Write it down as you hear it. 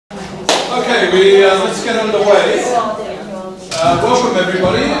Okay, let's get underway. Welcome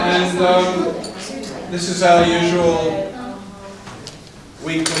everybody, and this is our usual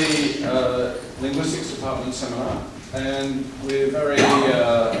weekly linguistics department seminar, and we're very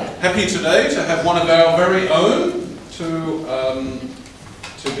happy today to have one of our very own to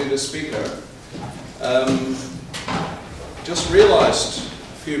be the speaker. Just realised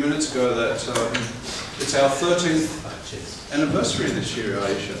a few minutes ago that it's our 13th anniversary this year,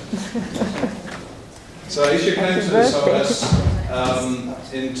 Aicha. So Aicha came to the SOAS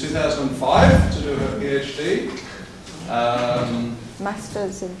in 2005 to do her PhD.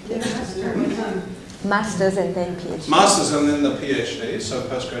 Masters and PhD. Masters and then PhD. Masters and then the PhD, so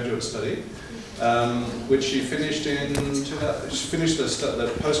postgraduate study, which she finished in. She finished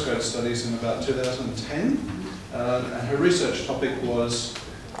the postgrad studies in about 2010, and her research topic was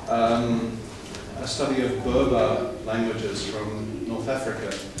a study of Berber languages from North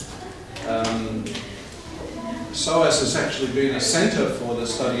Africa. SOAS has actually been a centre for the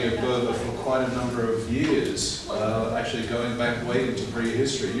study of Berber for quite a number of years, actually going back way into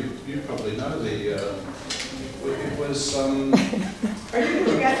prehistory. You probably know it was... Are you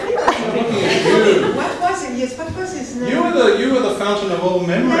looking at me? What was it? Yes, what was his name? You were the fountain of all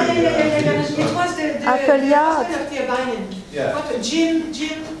memory. Yeah. It was the husband of the Albanian. Yeah. What? Jim?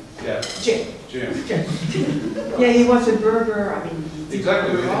 Yeah. Jim. Yeah, he was a Berber. I mean,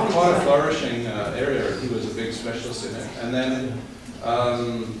 exactly. We had quite a flourishing area. He was a big specialist in it, and then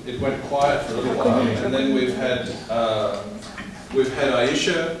it went quiet for a little while. And then we've had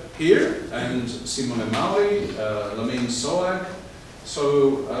Aicha here, and Simone Maui, Lamine Soag.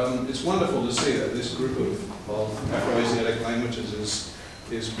 So it's wonderful to see that this group of Afro-Asiatic languages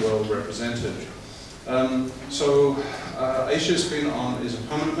is well represented. So Aicha is a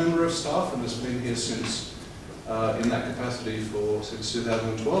permanent member of staff and has been here since in that capacity since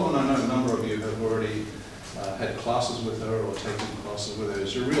 2012, and I know a number of you have already had classes with her or taken classes with her.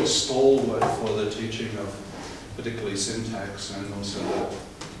 She's a real stalwart for the teaching of particularly syntax and also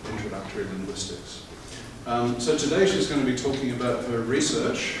the introductory linguistics. So today she's going to be talking about her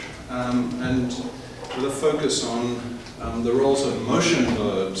research and with a focus on the roles of motion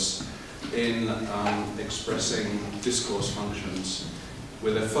verbs in expressing discourse functions,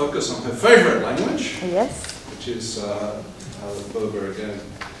 with a focus on her favourite language, yes, which is Berber again.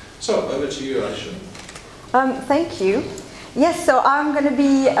 So over to you, Aicha. Thank you. Yes, so I'm going to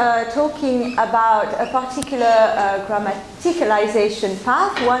be talking about a particular grammaticalization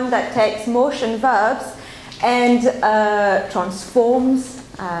path, one that takes motion verbs and transforms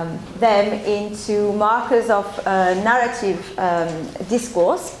them into markers of narrative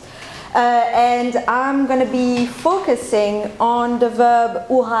discourse. And I'm going to be focusing on the verb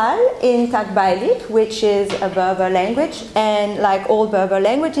ural in Taqbaylit, which is a Berber language, and like all Berber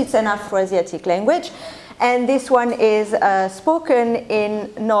language, it's an Afro-Asiatic language. And this one is spoken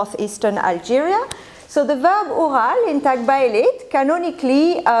in northeastern Algeria. So the verb ural in Taqbaylit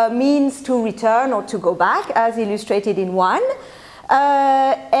canonically means to return or to go back, as illustrated in 1.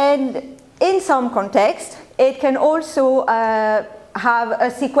 And in some context, it can also have a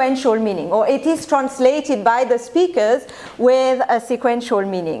sequential meaning, or it is translated by the speakers with a sequential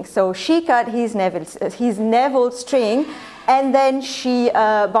meaning. So she cut his navel string, and then she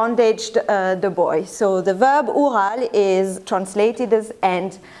bandaged the boy. So the verb ural is translated as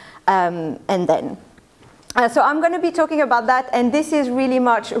and then. So I'm going to be talking about that, and this is really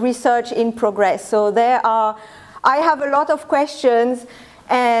much research in progress. So I have a lot of questions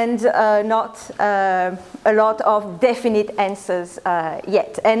and not a lot of definite answers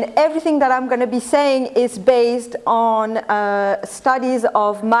yet. And everything that I'm going to be saying is based on studies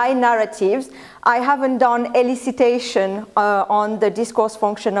of my narratives. I haven't done elicitation on the discourse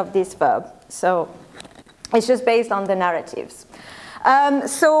function of this verb. So it's just based on the narratives.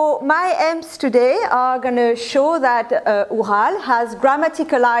 So my aims today are going to show that ural has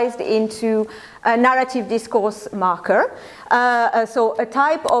grammaticalized into a narrative discourse marker. So a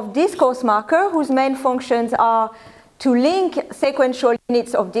type of discourse marker whose main functions are to link sequential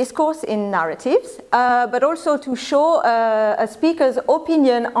units of discourse in narratives, but also to show a speaker's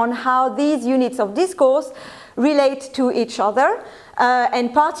opinion on how these units of discourse relate to each other,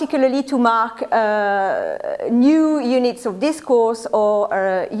 and particularly to mark new units of discourse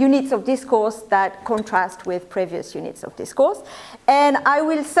or units of discourse that contrast with previous units of discourse. And I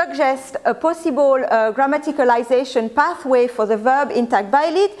will suggest a possible grammaticalization pathway for the verb in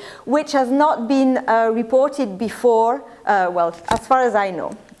Taqbaylit, which has not been reported before, well, as far as I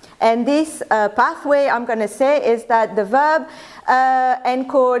know. And this pathway, I'm going to say, is that the verb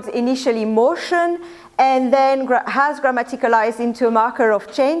encodes initially motion and then has grammaticalized into a marker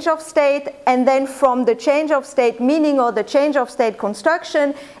of change of state, and then from the change of state meaning or the change of state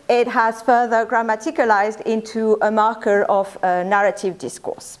construction, it has further grammaticalized into a marker of narrative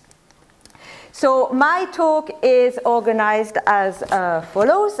discourse. So my talk is organized as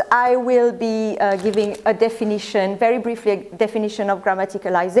follows. I will be giving a definition, very briefly, a definition of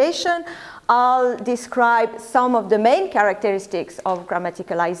grammaticalization. I'll describe some of the main characteristics of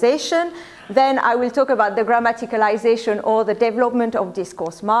grammaticalization. Then I will talk about the grammaticalization or the development of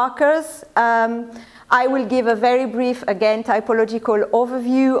discourse markers. I will give a very brief, again, typological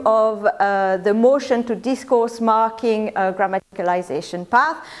overview of the motion to discourse marking grammaticalization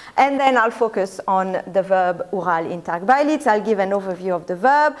path. And then I'll focus on the verb oral in Taqbaylit. I'll give an overview of the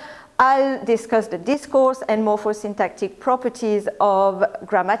verb. I'll discuss the discourse and morphosyntactic properties of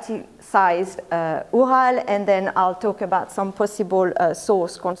grammaticized oral, and then I'll talk about some possible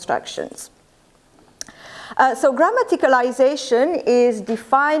source constructions. So grammaticalization is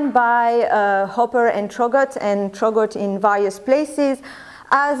defined by Hopper and Traugott in various places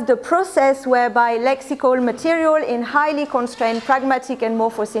as the process whereby lexical material in highly constrained pragmatic and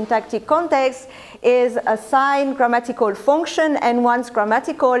morphosyntactic contexts is assigned grammatical function, and once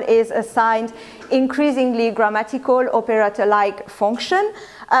grammatical is assigned increasingly grammatical operator-like function.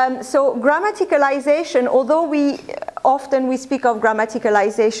 So grammaticalization, although we often speak of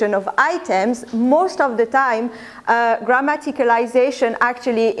grammaticalization of items, most of the time grammaticalization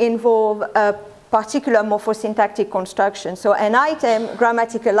actually involves a particular morphosyntactic construction. So an item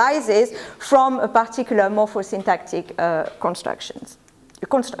grammaticalizes from a particular morphosyntactic construction.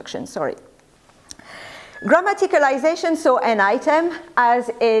 Grammaticalization, so an item, as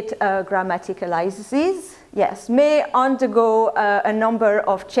it grammaticalizes, yes, may undergo a number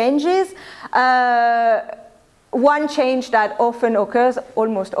of changes. One change that often occurs,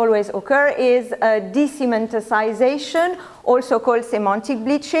 almost always occurs, is desemanticization, also called semantic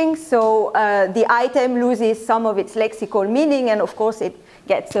bleaching. So the item loses some of its lexical meaning, and of course it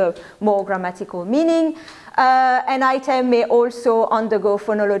gets a more grammatical meaning. An item may also undergo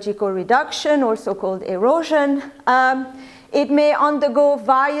phonological reduction, also called erosion. It may undergo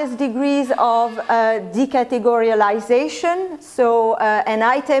various degrees of decategorialization. So an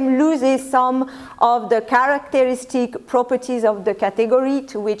item loses some of the characteristic properties of the category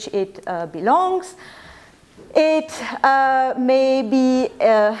to which it belongs. It may be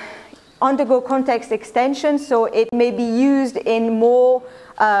undergo context extension, so it may be used in more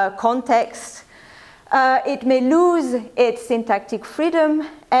contexts. It may lose its syntactic freedom,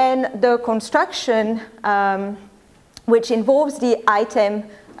 and the construction which involves the item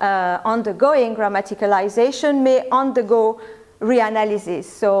undergoing grammaticalization may undergo reanalysis.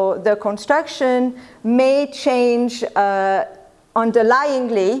 So the construction may change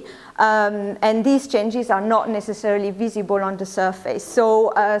underlyingly, and these changes are not necessarily visible on the surface.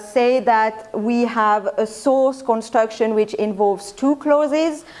 So say that we have a source construction which involves two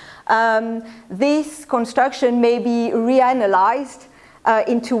clauses. This construction may be reanalyzed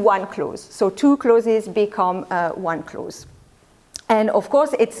into one clause. So two clauses become one clause. And of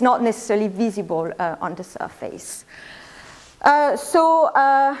course, it's not necessarily visible on the surface.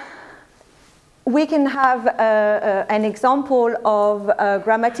 We can have an example of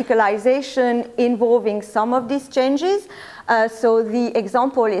grammaticalization involving some of these changes. So the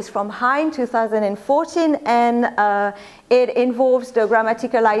example is from Heine, 2014, and it involves the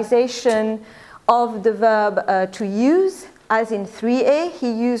grammaticalization of the verb to use, as in 3a,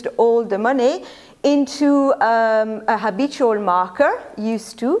 he used all the money, into a habitual marker,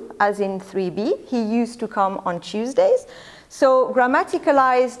 used to, as in 3b, he used to come on Tuesdays. So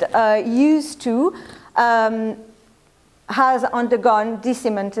grammaticalized used to has undergone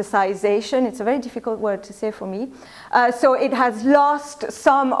desemanticization. It's a very difficult word to say for me. So it has lost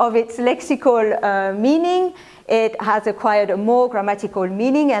some of its lexical meaning. It has acquired a more grammatical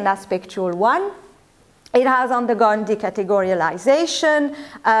meaning, an aspectual one. It has undergone decategorialization,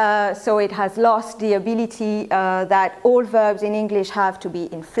 so it has lost the ability that all verbs in English have to be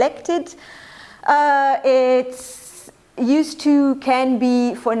inflected. It's used to can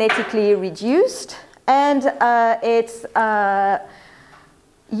be phonetically reduced, and it's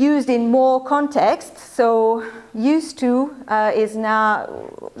used in more contexts. So used to is now,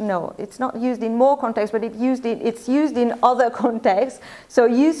 no, it's not used in more contexts, but it's used in other contexts. So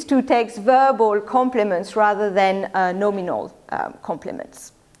used to takes verbal complements rather than nominal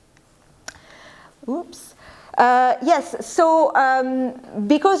complements. Oops. Yes, so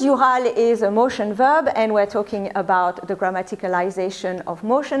because yuhal is a motion verb and we're talking about the grammaticalization of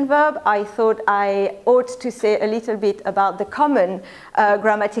motion verb, I thought I ought to say a little bit about the common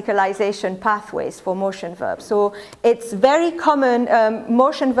grammaticalization pathways for motion verbs. So it's very common,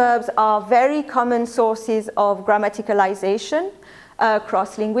 motion verbs are very common sources of grammaticalization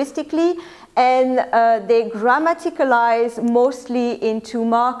cross-linguistically, and they grammaticalize mostly into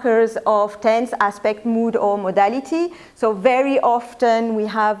markers of tense, aspect, mood, or modality. So very often we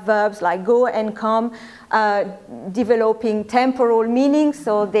have verbs like go and come developing temporal meaning,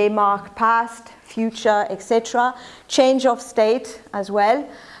 so they mark past, future, etc. Change of state as well.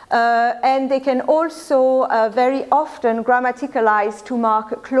 And they can also very often grammaticalize to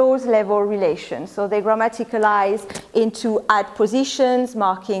mark clause level relations. So they grammaticalize into adpositions,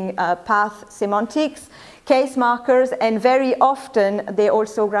 marking path semantics, case markers, and very often they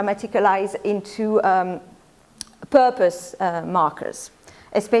also grammaticalize into purpose markers,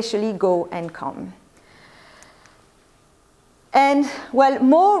 especially go and come. And well,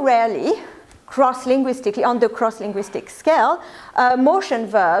 more rarely, cross-linguistically, on the cross-linguistic scale, motion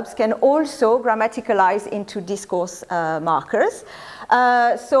verbs can also grammaticalize into discourse markers.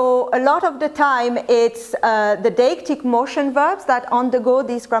 So a lot of the time it's the deictic motion verbs that undergo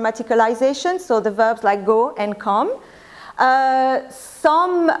this grammaticalization, so the verbs like go and come.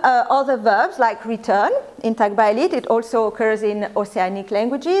 Some other verbs like return in Taqbaylit, it also occurs in Oceanic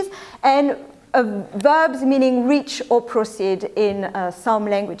languages, and verbs meaning reach or proceed in some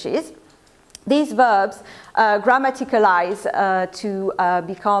languages. These verbs grammaticalize to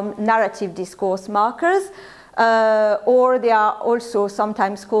become narrative discourse markers, or they are also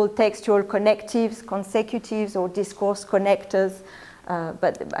sometimes called textual connectives, consecutives, or discourse connectors.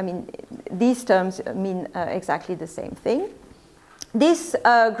 But I mean, these terms mean exactly the same thing. This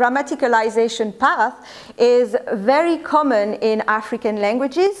grammaticalization path is very common in African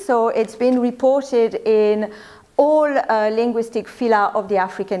languages, so it's been reported in all linguistic phyla of the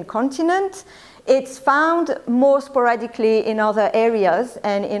African continent. It's found more sporadically in other areas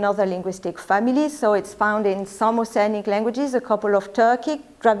and in other linguistic families. So it's found in some Oceanic languages, a couple of Turkic,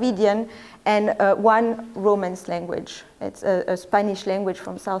 Dravidian, and one Romance language. It's a Spanish language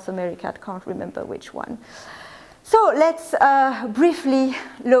from South America. I can't remember which one. So let's briefly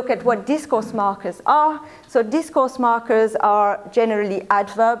look at what discourse markers are. So discourse markers are generally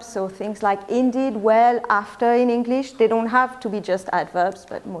adverbs, so things like indeed, well, after in English. They don't have to be just adverbs,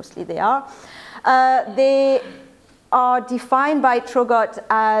 but mostly they are. They are defined by Traugott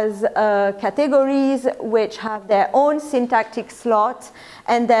as categories which have their own syntactic slot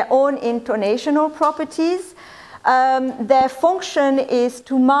and their own intonational properties. Their function is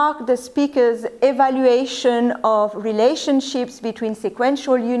to mark the speaker's evaluation of relationships between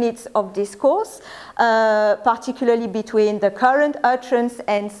sequential units of discourse, particularly between the current utterance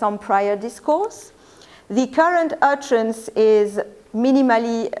and some prior discourse. The current utterance is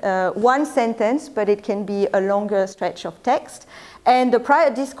minimally one sentence, but it can be a longer stretch of text. And the prior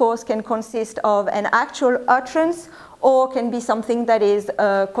discourse can consist of an actual utterance or can be something that is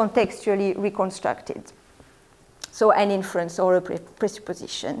contextually reconstructed. So an inference or a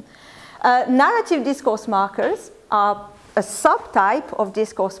presupposition. Narrative discourse markers are a subtype of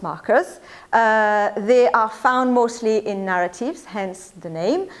discourse markers. They are found mostly in narratives, hence the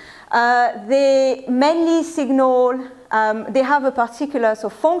name. They mainly signal, they have a particular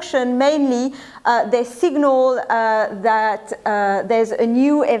function, mainly they signal that there's a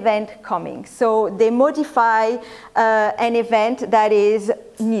new event coming. So they modify an event that is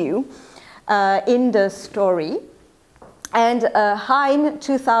new in the story. And Heine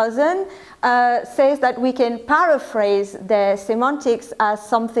 2000 says that we can paraphrase their semantics as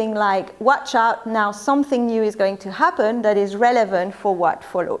something like, watch out, now something new is going to happen that is relevant for what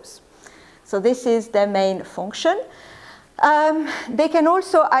follows. So this is their main function. They can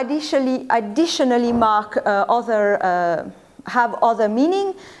also additionally mark have other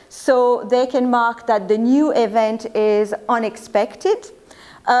meaning. So they can mark that the new event is unexpected,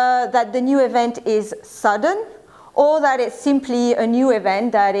 that the new event is sudden, or that it's simply a new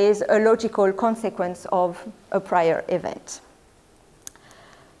event that is a logical consequence of a prior event.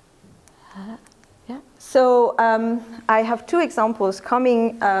 So I have two examples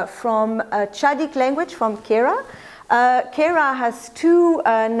coming from a Chadic language, from Kera. Kera has two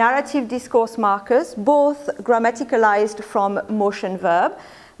narrative discourse markers, both grammaticalized from motion verb.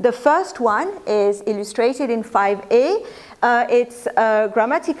 The first one is illustrated in 5a. It's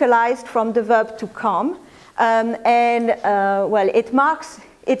grammaticalized from the verb to come. Well,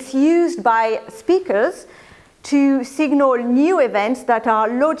 it's used by speakers to signal new events that are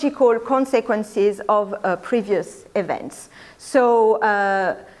logical consequences of previous events. So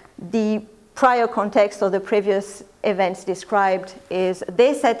the prior context or the previous events described is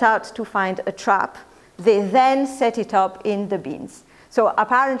they set out to find a trap. They then set it up in the beans. So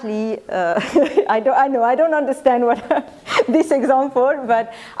apparently, I don't understand what this example,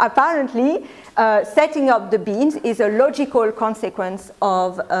 but apparently setting up the beans is a logical consequence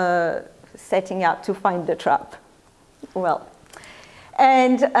of setting out to find the trap. Well,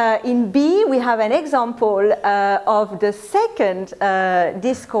 and in B, we have an example of the second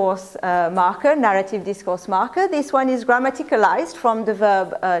discourse marker, narrative discourse marker. This one is grammaticalized from the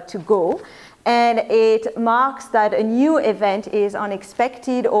verb to go, and it marks that a new event is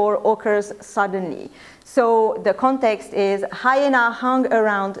unexpected or occurs suddenly. So the context is Hyena hung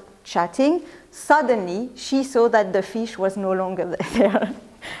around chatting. Suddenly, she saw that the fish was no longer there.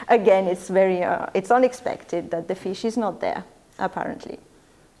 Again, it's unexpected that the fish is not there, apparently.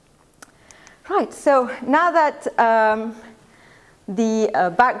 Right, so now that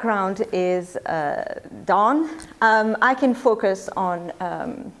the background is done, I can focus on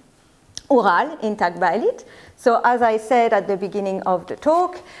oral in Taqbaylit. So as I said at the beginning of the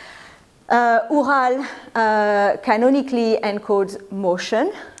talk, oral canonically encodes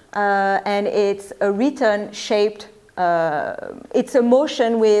motion, and it's a return-shaped, it's a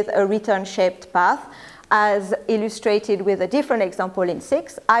motion with a return-shaped path, as illustrated with a different example in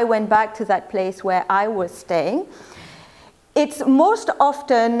 6. I went back to that place where I was staying. It's most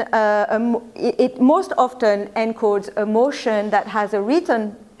often, it most often encodes a motion that has a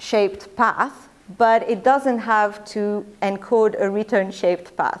return-shaped path, but it doesn't have to encode a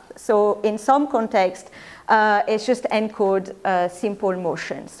return-shaped path. So in some context, it's just encode a simple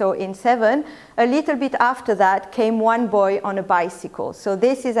motion. So in 7, a little bit after that came one boy on a bicycle. So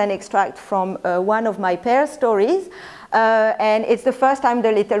this is an extract from one of my pair stories. And it's the first time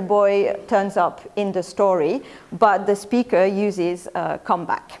the little boy turns up in the story, but the speaker uses come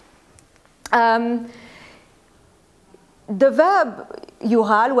back. The verb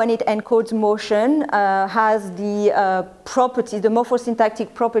yural, when it encodes motion, has the properties, the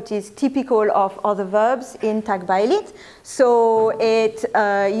morphosyntactic properties typical of other verbs in Taqbaylit. So it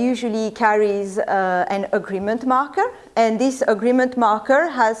usually carries an agreement marker, and this agreement marker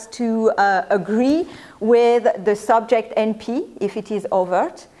has to agree with the subject NP if it is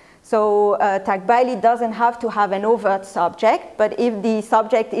overt. So Taqbaylit doesn't have to have an overt subject, but if the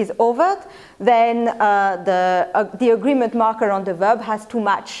subject is overt, then the agreement marker on the verb has to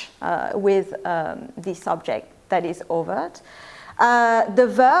match with the subject that is overt. The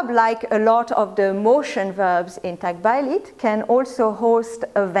verb, like a lot of the motion verbs in Taqbaylit, can also host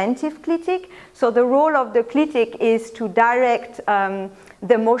a ventive clitic. So the role of the clitic is to direct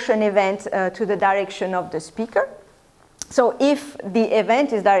the motion event to the direction of the speaker. So if the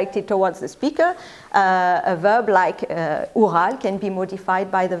event is directed towards the speaker, a verb like oral can be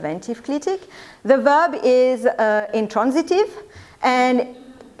modified by the ventive clitic. The verb is intransitive, and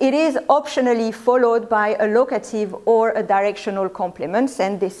it is optionally followed by a locative or a directional complement,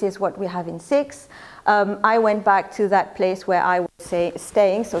 and this is what we have in 6. I went back to that place where I was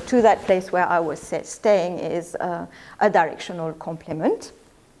staying, so to that place where I was staying is a directional complement.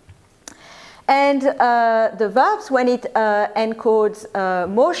 And the verbs, when it encodes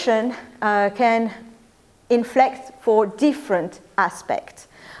motion, can inflect for different aspects.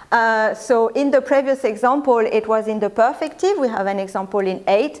 So in the previous example, it was in the perfective. We have an example in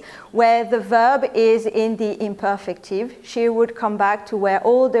 8 where the verb is in the imperfective. She would come back to where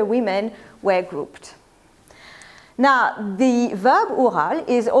all the women were grouped. Now, the verb oral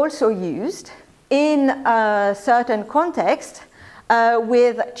is also used in a certain context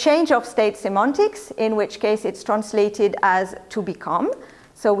with change of state semantics, in which case it's translated as to become.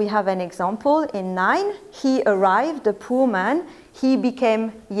 So we have an example in 9. He arrived, the poor man, he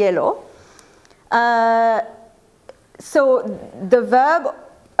became yellow. So the verb,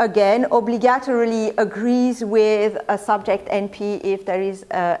 again, obligatorily agrees with a subject NP if there is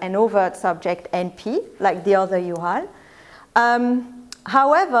an overt subject NP, like the other URL.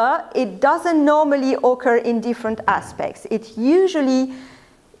 However, it doesn't normally occur in different aspects. It usually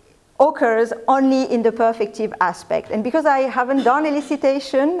occurs only in the perfective aspect. And because I haven't done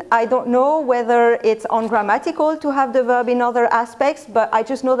elicitation, I don't know whether it's ungrammatical to have the verb in other aspects, but I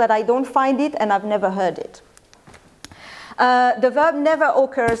just know that I don't find it and I've never heard it. The verb never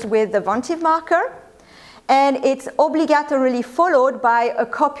occurs with the ventive marker, and it's obligatorily followed by a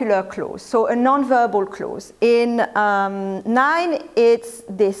copular clause, so a non-verbal clause. In 9, it's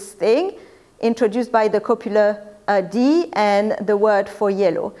this thing introduced by the copular D and the word for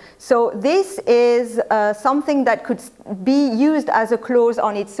yellow. So this is something that could be used as a clause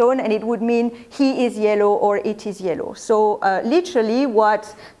on its own, and it would mean he is yellow or it is yellow. So literally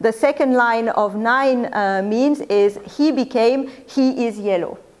what the second line of 9 means is he became, he is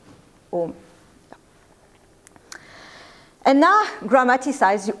yellow. And now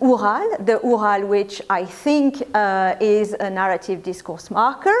grammaticized oral, the oral which I think is a narrative discourse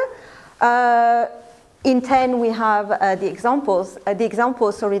marker. In 10 we have the examples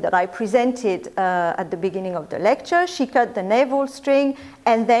that I presented at the beginning of the lecture. She cut the navel string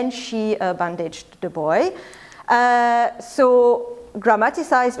and then she bandaged the boy. So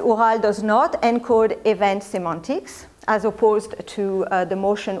grammaticized oral does not encode event semantics as opposed to the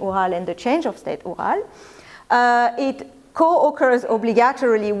motion oral and the change of state oral. It co-occurs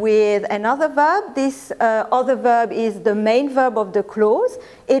obligatorily with another verb. This other verb is the main verb of the clause.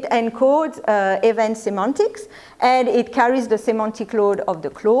 It encodes event semantics and it carries the semantic load of the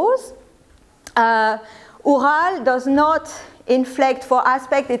clause. Oral does not inflect for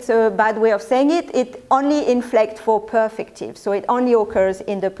aspect, it's a bad way of saying it. It only inflects for perfective, so it only occurs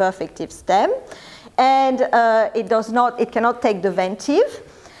in the perfective stem. And it cannot take the ventive.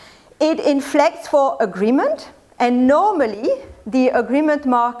 It inflects for agreement. And normally, the agreement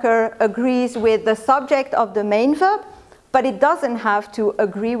marker agrees with the subject of the main verb, but it doesn't have to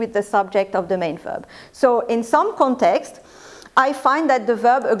agree with the subject of the main verb. So in some context, I find that the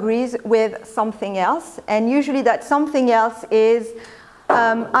verb agrees with something else, and usually that something else is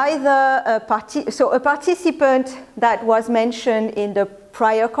either a participant that was mentioned in the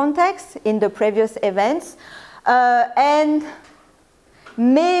prior context, in the previous events, and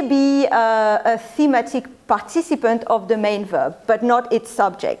maybe a thematic participant of the main verb, but not its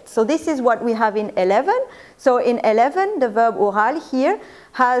subject. So this is what we have in 11. So in 11, the verb oral here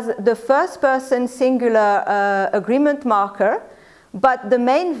has the first person singular agreement marker, but the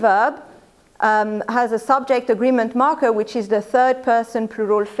main verb has a subject agreement marker, which is the third person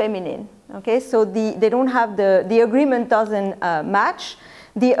plural feminine. Okay, so they don't have the agreement doesn't match.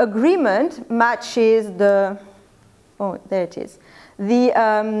 The agreement matches the, oh, there it is,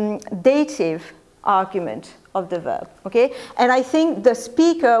 the dative argument of the verb, okay? And I think the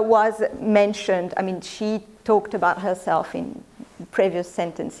speaker was mentioned, I mean, she talked about herself in previous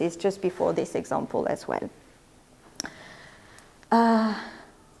sentences just before this example as well.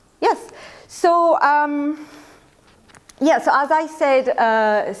 Yes, so, so as I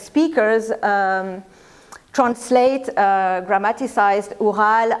said, speakers translate grammaticized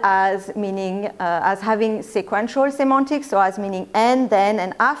oral as meaning, as having sequential semantics, so as meaning and, then,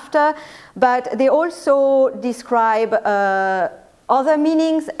 and after, but they also describe other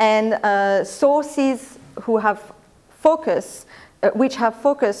meanings and sources who have focus, which have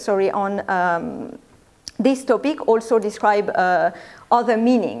focused, on this topic also describe other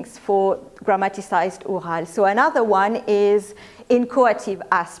meanings for grammaticized oral. So another one is inchoative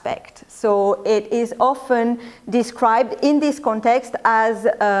aspect. So it is often described in this context as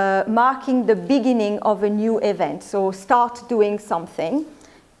marking the beginning of a new event. So start doing something.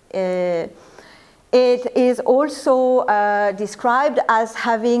 It is also described as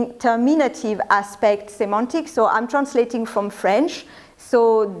having terminative aspect semantics. So I'm translating from French.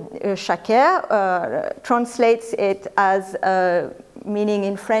 So Chaker translates it as meaning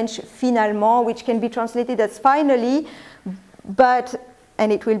in French finalement, which can be translated as finally, but,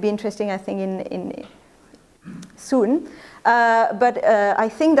 and it will be interesting, I think, in soon. But I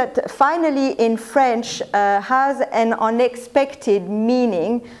think that finally in French has an unexpected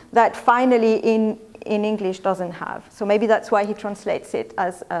meaning that finally in English doesn't have. So maybe that's why he translates it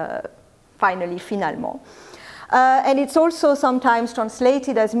as finally, finalement. And it's also sometimes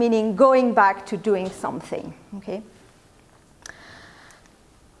translated as meaning going back to doing something, okay?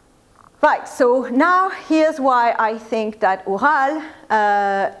 Right, so now here's why I think that oral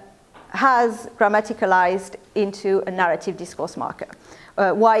has grammaticalized into a narrative discourse marker.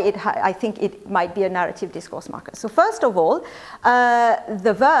 Why I think it might be a narrative discourse marker. So first of all,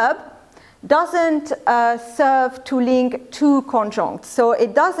 the verb doesn't serve to link two conjuncts. So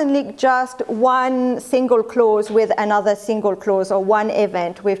it doesn't link just one single clause with another single clause or one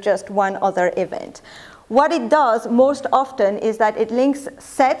event with just one other event. What it does most often is that it links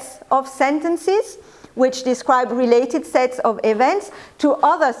sets of sentences which describe related sets of events to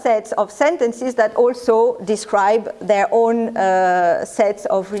other sets of sentences that also describe their own sets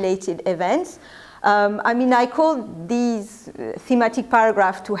of related events. I mean, I call these thematic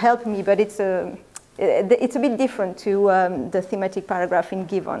paragraph to help me, but it's a bit different to the thematic paragraph in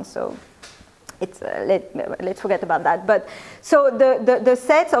Gibbon. So let's forget about that. But so the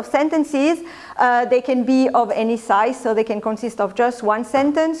sets of sentences, they can be of any size, so they can consist of just one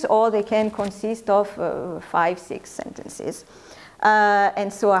sentence, or they can consist of 5, 6 sentences.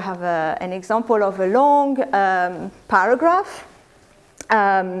 And so I have an example of a long paragraph.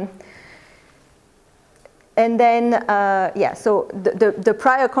 And then, so the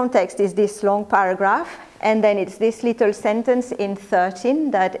prior context is this long paragraph, and then it's this little sentence in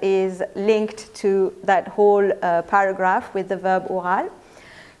 13 that is linked to that whole paragraph with the verb oral.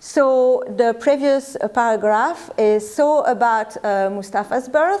 So the previous paragraph is about Mustafa's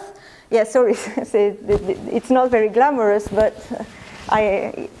birth. Yeah, sorry, it's not very glamorous, but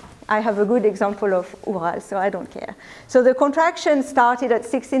I have a good example of oral, so I don't care. So the contraction started at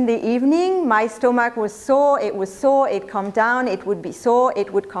 6 in the evening. My stomach was sore, it calmed down, it would be sore,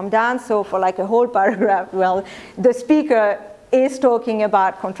 it would calm down. So for like a whole paragraph, well, the speaker is talking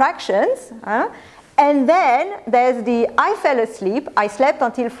about contractions. And then there's the I fell asleep, I slept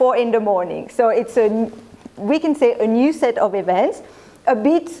until 4 in the morning. So it's we can say a new set of events, a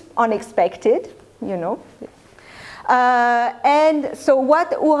bit unexpected, you know. And so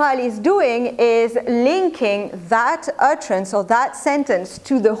what oral is doing is linking that utterance or that sentence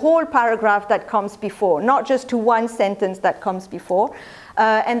to the whole paragraph that comes before, not just to one sentence that comes before.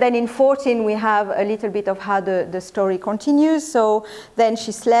 And then in 14, we have a little bit of how the story continues. So then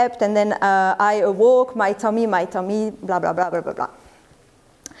she slept, and then I awoke, my tummy, blah, blah, blah, blah, blah, blah.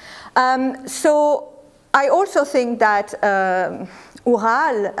 So I also think that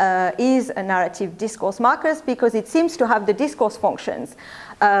oral is a narrative discourse markers because it seems to have the discourse functions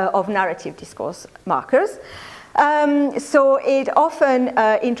of narrative discourse markers. So it often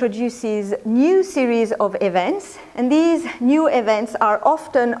introduces new series of events, and these new events are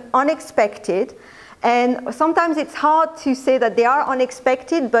often unexpected, and sometimes it's hard to say that they are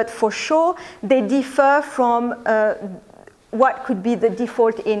unexpected, but for sure they differ from what could be the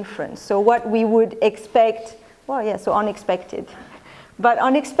default inference. So what we would expect, well, yeah, so unexpected. But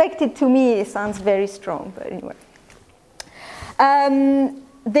unexpected to me sounds very strong, but anyway.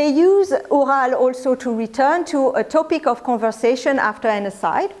 They use oral also to return to a topic of conversation after an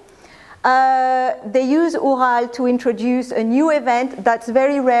aside. They use oral to introduce a new event that's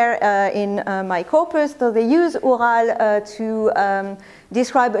very rare in my corpus. So they use oral to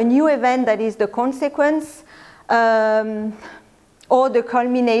describe a new event that is the consequence or the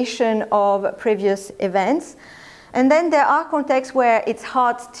culmination of previous events. And then there are contexts where it's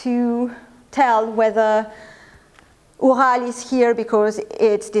hard to tell whether oral is here because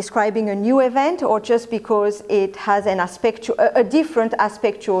it's describing a new event or just because it has an a different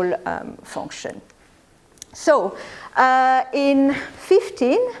aspectual function. So in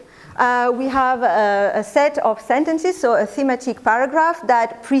 15, we have a set of sentences, so a thematic paragraph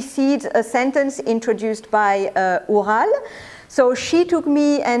that precedes a sentence introduced by oral. So she took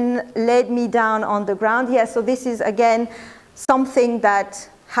me and laid me down on the ground. Yes, so this is again something that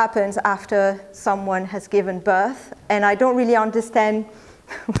happens after someone has given birth, and I don't really understand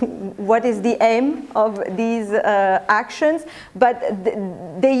what is the aim of these actions, but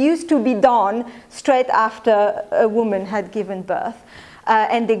they used to be done straight after a woman had given birth.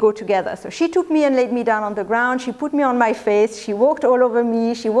 And they go together. So she took me and laid me down on the ground. She put me on my face. She walked all over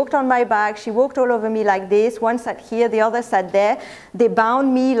me. She walked on my back. She walked all over me like this. One sat here, the other sat there. They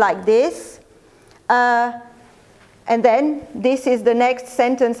bound me like this. And then this is the next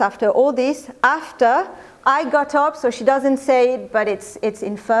sentence after all this. After I got up, so she doesn't say it, but it's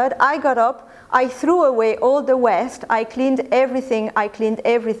inferred. I got up. I threw away all the waste. I cleaned everything,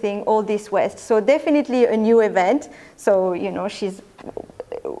 all this waste. So definitely a new event. So, you know, she's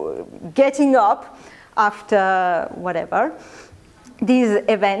getting up after whatever. These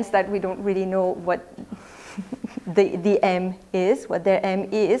events that we don't really know what the aim is, what their aim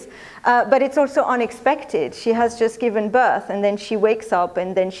is. But it's also unexpected. She has just given birth, and then she wakes up,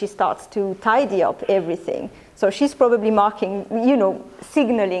 and then she starts to tidy up everything. So she's probably marking, you know,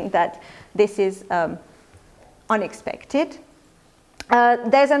 signaling that this is unexpected.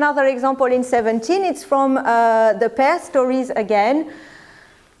 There's another example in 17. It's from the pair stories again.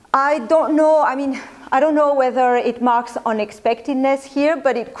 I don't know, I don't know whether it marks unexpectedness here,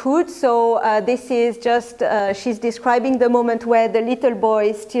 but it could. So this is just, she's describing the moment where the little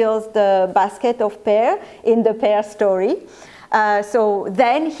boy steals the basket of pear in the pear story. So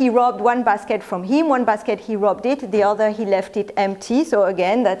then he robbed one basket from him, one basket he robbed it, the other he left it empty. So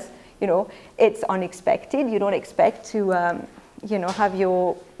again, that's, you know, it's unexpected. You don't expect to, you know, have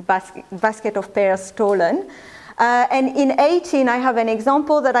your basket of pears stolen. And in 18, I have an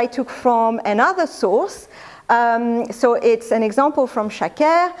example that I took from another source. So it's an example from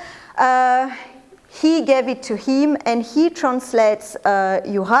Shaker. he gave it to him, and he translates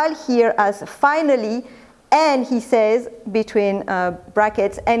Ural here as finally, and he says between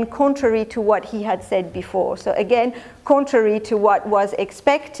brackets, and contrary to what he had said before. So again, contrary to what was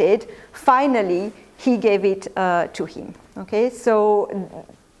expected, finally he gave it to him. Okay, so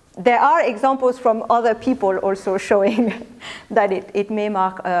there are examples from other people also showing that it may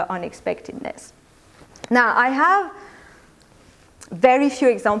mark unexpectedness. Now, I have very few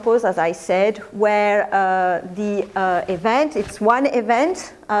examples, as I said, where the event, it's one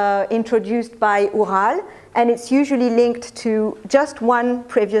event introduced by Ural, and it's usually linked to just one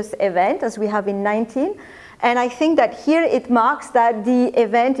previous event, as we have in 19. And I think that here it marks that the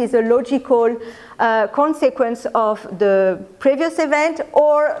event is a logical consequence of the previous event,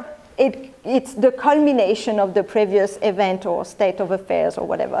 or it's the culmination of the previous event or state of affairs or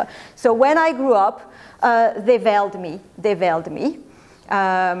whatever. So when I grew up, they veiled me. They veiled me.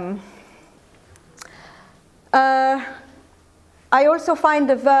 I also find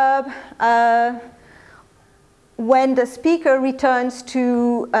the verb when the speaker returns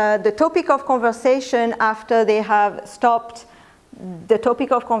to the topic of conversation after they have stopped the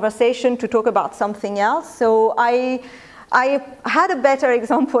topic of conversation to talk about something else. So I had a better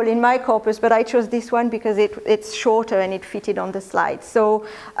example in my corpus, but I chose this one because it's shorter and it fitted on the slide. So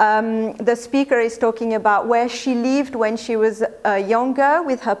the speaker is talking about where she lived when she was younger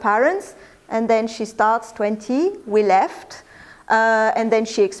with her parents, and then she starts 20, we left. And then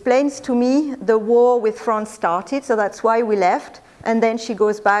she explains to me the war with France started, so that's why we left. And then she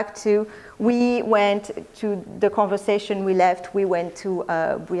goes back to, we went to the conversation we left, we went to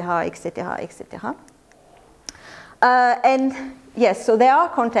Briha, etc., etc. And yes, so there are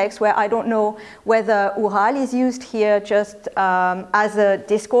contexts where I don't know whether Ural is used here just as a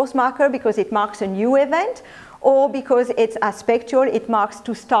discourse marker because it marks a new event, or because it's aspectual, it marks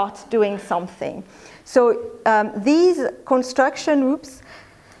to start doing something. So these construction, oops,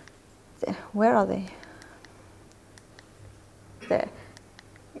 where are they? There.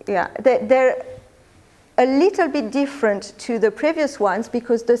 Yeah, they're a little bit different to the previous ones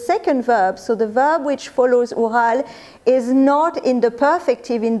because the second verb, so the verb which follows Ural, is not in the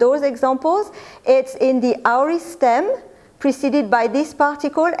perfective in those examples. It's in the aorist stem preceded by this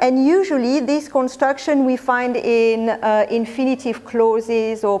particle, and usually this construction we find in infinitive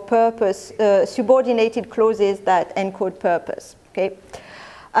clauses or purpose, subordinated clauses that encode purpose. Okay.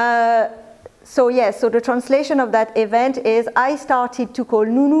 So yes, so the translation of that event is I started to call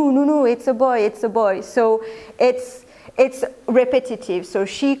Nunu, Nunu, it's a boy, it's a boy. So it's repetitive. So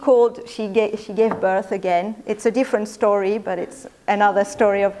she called, she gave birth again. It's a different story, but it's another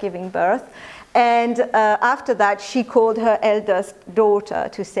story of giving birth. And after that, she called her eldest daughter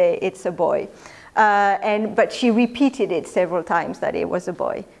to say it's a boy. But she repeated it several times that it was a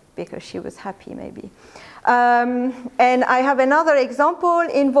boy because she was happy maybe. And I have another example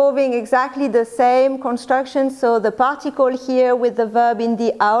involving exactly the same construction. So the particle here with the verb in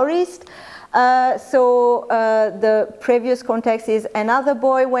the aorist. The previous context is another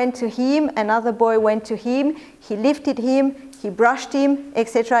boy went to him, another boy went to him, he lifted him, he brushed him,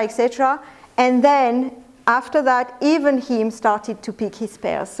 etc., etc. And then after that, even him started to pick his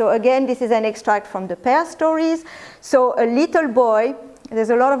pears. So again, this is an extract from the pear stories. So a little boy, there's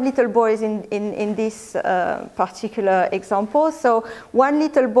a lot of little boys in this particular example. So one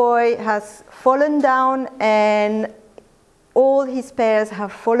little boy has fallen down and all his pears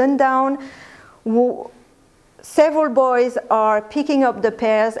have fallen down. Several boys are picking up the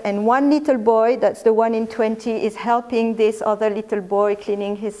pears, and one little boy, that's the one in 20, is helping this other little boy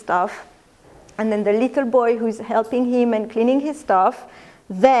cleaning his stuff. And then the little boy who's helping him and cleaning his stuff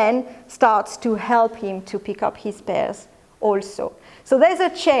then starts to help him to pick up his pears also. So there's a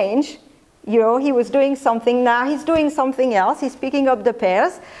change. You know, he was doing something, now he's doing something else, he's picking up the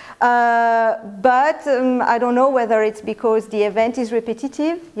pears. But I don't know whether it's because the event is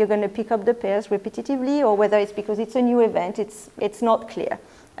repetitive, you're going to pick up the pears repetitively, or whether it's because it's a new event, it's not clear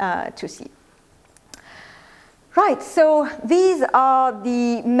to see. Right, so these are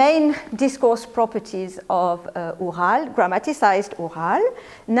the main discourse properties of Ural, grammaticized Ural.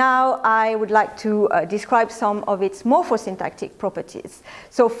 Now I would like to describe some of its morphosyntactic properties.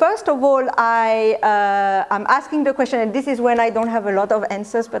 So first of all, I'm asking the question, and this is when I don't have a lot of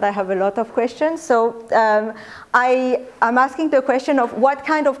answers, but I have a lot of questions. So I'm asking the question of what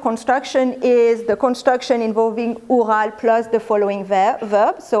kind of construction is the construction involving Ural plus the following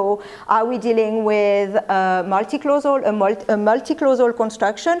verb. So are we dealing with multiclausal, a multiclausal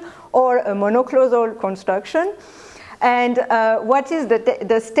construction, or a monoclausal construction? And what is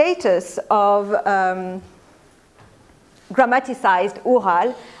the status of grammaticized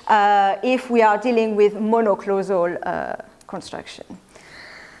Ural if we are dealing with monoclausal construction.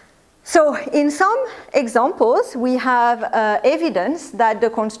 So in some examples, we have evidence that the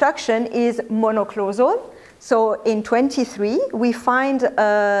construction is monoclausal. So in 23, we find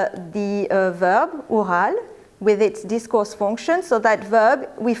the verb oral with its discourse function. So that verb,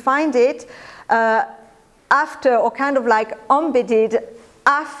 we find it after, or kind of like embedded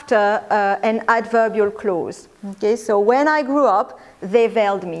after an adverbial clause. Okay, so when I grew up, they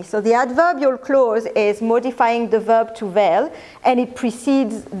veiled me. So the adverbial clause is modifying the verb to veil, and it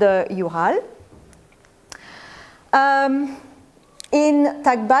precedes the oral. In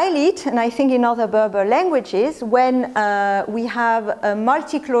Taqbaylit, and I think in other Berber languages, when we have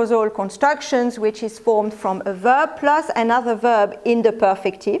multiclausal constructions, which is formed from a verb plus another verb in the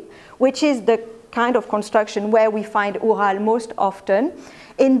perfective, which is the kind of construction where we find oral most often.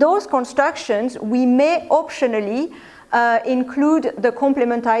 In those constructions, we may optionally include the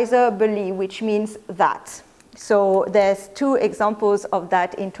complementizer beli, which means that. So there's two examples of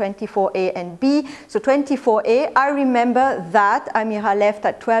that in 24a and b. So 24a, I remember that Amira left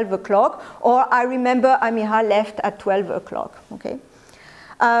at 12 o'clock, or I remember Amira left at 12 o'clock. Okay.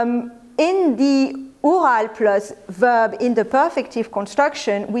 In the oral plus verb in the perfective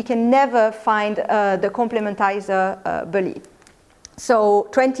construction, we can never find the complementizer beli. So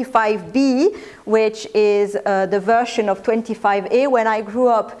 25b, which is the version of 25a, when I grew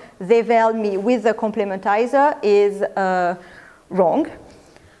up, they veiled me with the complementizer, is wrong.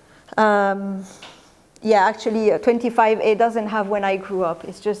 Yeah, actually, 25a doesn't have when I grew up.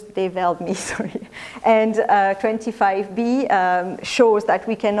 It's just they veiled me, sorry. And 25b shows that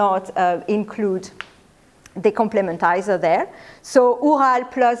we cannot include the complementizer there. So oral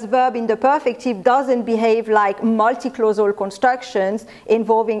plus verb in the perfective doesn't behave like multiclausal constructions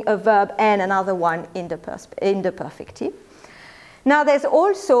involving a verb and another one in the perfective. Now there's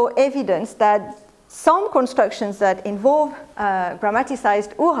also evidence that some constructions that involve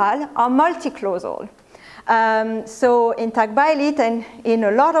grammaticized oral are multiclausal. So in Taqbaylit and in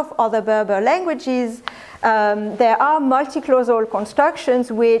a lot of other Berber languages, there are multiclausal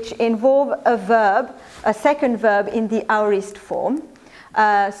constructions which involve a verb, a second verb in the aorist form.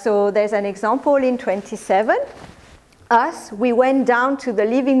 So there's an example in 27. Us, we went down to the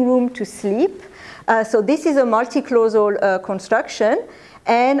living room to sleep. So this is a multiclausal construction.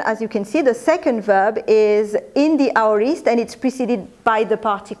 And as you can see, the second verb is in the aorist and it's preceded by the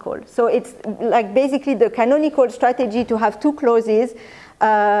particle. So it's like basically the canonical strategy to have two clauses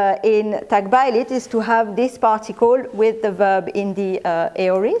in Taqbaylit is to have this particle with the verb in the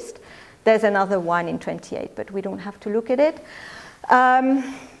aorist. There's another one in 28, but we don't have to look at it.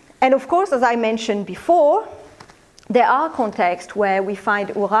 And of course, as I mentioned before, there are contexts where we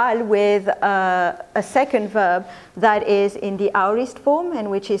find oral with a second verb that is in the aorist form and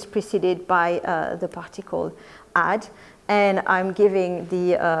which is preceded by the particle ad. And I'm giving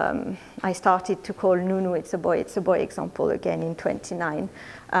the, I started to call Nunu, it's a boy example again in 29.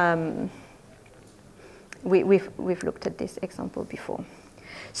 We've looked at this example before.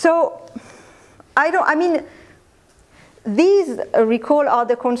 So, these, recall, are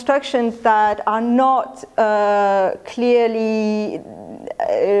the constructions that are not clearly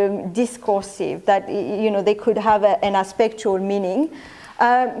discursive, that, you know, they could have an aspectual meaning.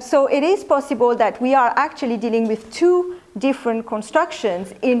 So it is possible that we are actually dealing with two different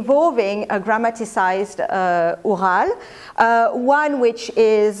constructions involving a grammaticized oral, one which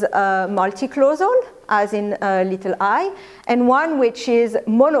is multiclausal, as in little I, and one which is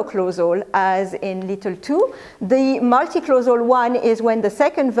monoclausal, as in little 2. The multiclausal one is when the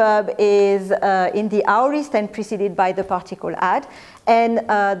second verb is in the aorist and preceded by the particle ad, and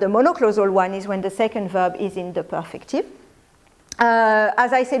the monoclausal one is when the second verb is in the perfective.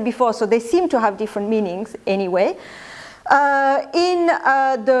 As I said before, so they seem to have different meanings anyway. In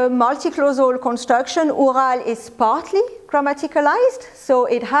the multiclausal construction, oral is partly grammaticalized, so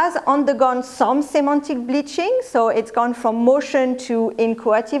it has undergone some semantic bleaching, so it's gone from motion to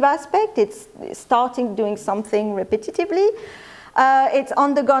inchoative aspect, it's starting doing something repetitively. It's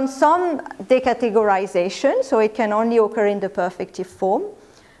undergone some decategorization, so it can only occur in the perfective form,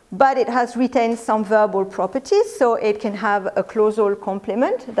 but it has retained some verbal properties, so it can have a clausal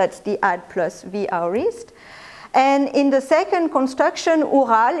complement, that's the ad plus v aorist. And in the second construction,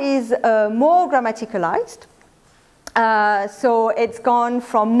 oral is more grammaticalized. So it's gone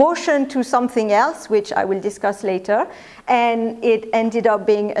from motion to something else, which I will discuss later, and it ended up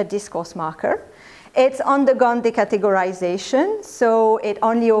being a discourse marker. It's undergone decategorization, so it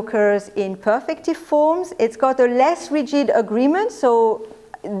only occurs in perfective forms. It's got a less rigid agreement, so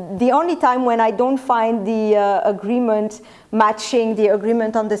the only time when I don't find the agreement matching the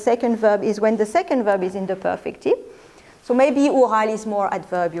agreement on the second verb is when the second verb is in the perfective. So maybe oral is more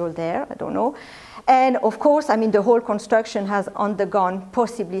adverbial there, I don't know. And of course, I mean, the whole construction has undergone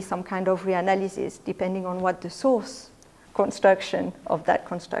possibly some kind of reanalysis, depending on what the source construction of that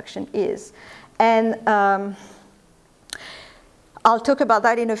construction is. And I'll talk about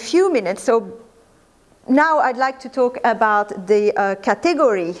that in a few minutes. So now I'd like to talk about the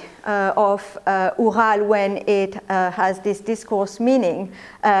category of oral when it has this discourse meaning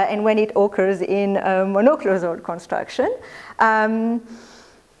and when it occurs in a monoclausal construction.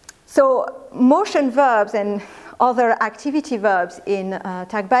 So motion verbs and other activity verbs in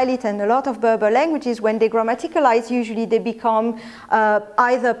Taqbaylit and a lot of Berber languages, when they grammaticalize, usually they become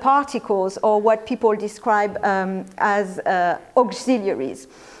either particles or what people describe as auxiliaries.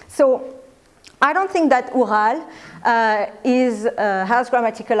 So I don't think that oral has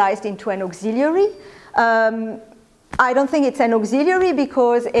grammaticalized into an auxiliary. I don't think it's an auxiliary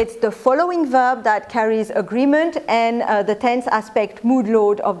because it's the following verb that carries agreement and the tense aspect mood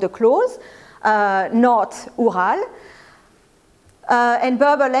load of the clause, not oral. And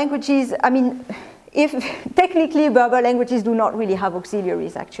Berber languages, I mean, if technically Berber languages do not really have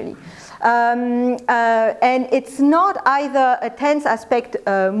auxiliaries actually. And it's not either a tense aspect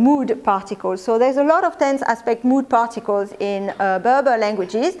mood particle. So there's a lot of tense aspect mood particles in Berber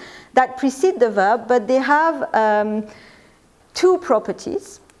languages that precede the verb, but they have two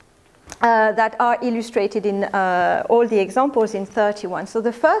properties that are illustrated in all the examples in 31. So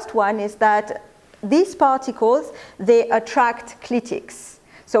the first one is that these particles, they attract clitics.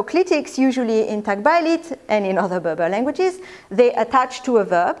 So clitics usually in Taqbaylit and in other Berber languages, they attach to a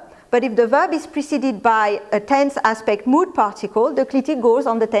verb. But if the verb is preceded by a tense aspect mood particle, the clitic goes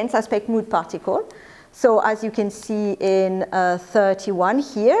on the tense aspect mood particle. So as you can see in 31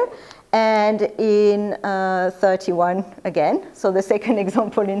 here, and in 31 again, so the second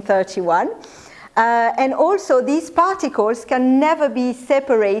example in 31. And also these particles can never be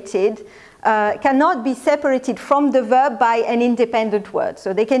separated, cannot be separated from the verb by an independent word.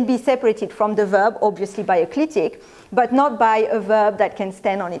 So they can be separated from the verb, obviously by a clitic, but not by a verb that can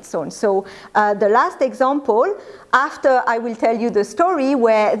stand on its own. So the last example, after I will tell you the story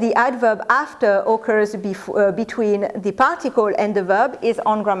where the adverb after occurs between the particle and the verb, is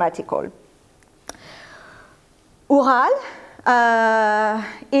ungrammatical. Oral,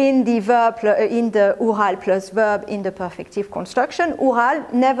 in the oral plus verb in the perfective construction, oral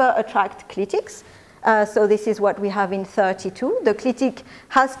never attract clitics. So this is what we have in 32. The clitic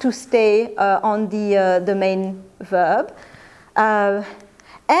has to stay on the main verb. And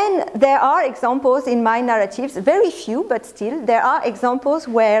there are examples in my narratives, very few, but still, there are examples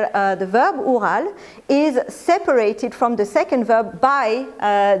where the verb oral is separated from the second verb by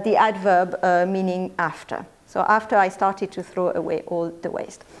the adverb meaning after. So after I started to throw away all the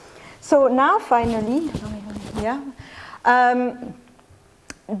waste. So now finally,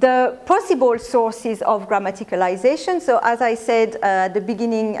 the possible sources of grammaticalization. So as I said at the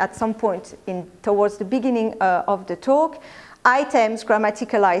beginning, at some point towards the beginning of the talk, items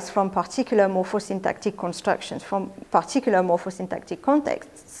grammaticalize from particular morphosyntactic constructions, from particular morphosyntactic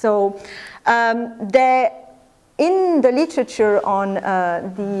contexts. So in the literature on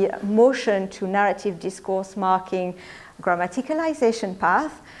the motion to narrative discourse marking grammaticalization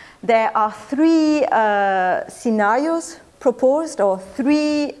path, there are three scenarios proposed, or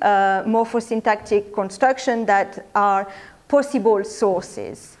three morphosyntactic constructions that are possible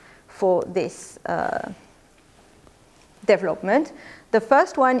sources for this development. The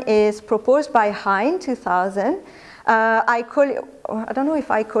first one is proposed by Heine, 2000. I don't know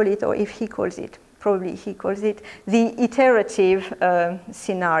if I call it or if he calls it. Probably he calls it the iterative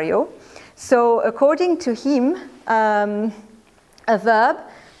scenario. So according to him, a verb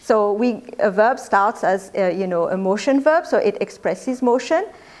starts as a motion verb, so it expresses motion,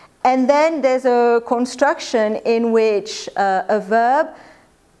 and then there's a construction in which a verb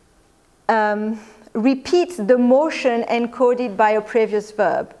repeats the motion encoded by a previous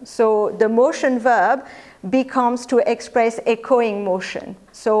verb. So the motion verb becomes to express echoing motion.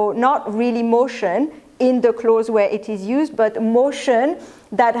 So not really motion in the clause where it is used, but motion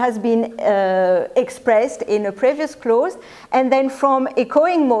that has been expressed in a previous clause. And then from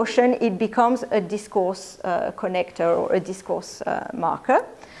echoing motion, it becomes a discourse connector or a discourse marker.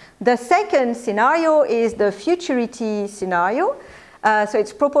 The second scenario is the futurity scenario. So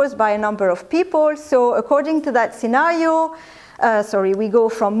it's proposed by a number of people. So according to that scenario, we go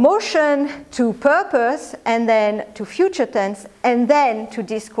from motion to purpose, and then to future tense, and then to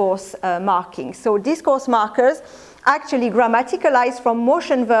discourse marking. So discourse markers actually grammaticalize from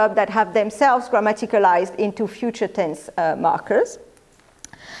motion verb that have themselves grammaticalized into future tense markers.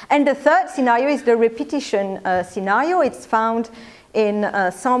 And the third scenario is the repetition scenario. It's found in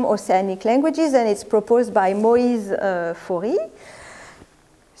some Oceanic languages, and it's proposed by Moïse Faury.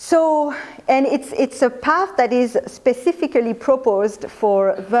 So, and it's a path that is specifically proposed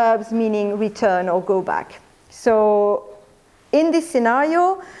for verbs meaning return or go back. So, in this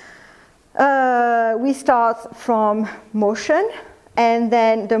scenario, we start from motion, and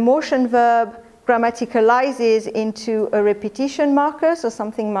then the motion verb grammaticalizes into a repetition marker, so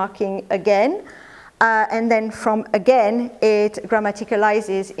something marking again, and then from again, it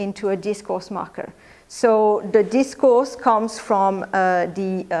grammaticalizes into a discourse marker. So the discourse comes from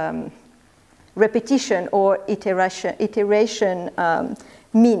the repetition or iteration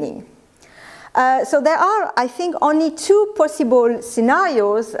meaning. So there are, I think, only two possible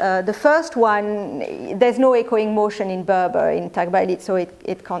scenarios. The first one, there's no echoing motion in Berber, in Taqbaylit, so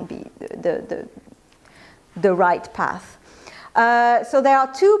it can't be the right path. So there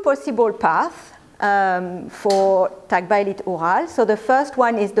are two possible paths for Taqbaylit oral. So the first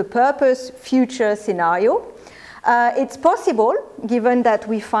one is the purpose future scenario. It's possible, given that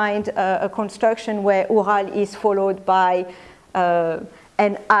we find a construction where oral is followed by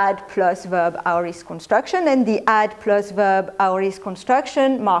an add plus verb aorist construction, and the add plus verb aorist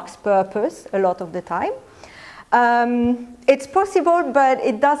construction marks purpose a lot of the time. It's possible, but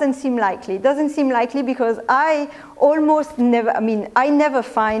it doesn't seem likely. It doesn't seem likely because I never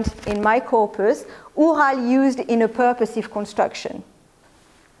find in my corpus oral used in a purposive construction.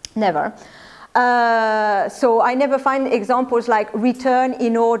 Never. So I never find examples like return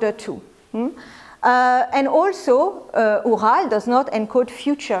in order to. And also, oral does not encode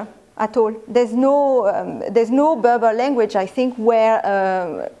future at all. There's no Berber language, I think,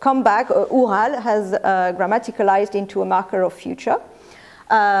 where comeback, oral, has grammaticalized into a marker of future.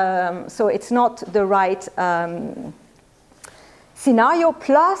 So it's not the right scenario.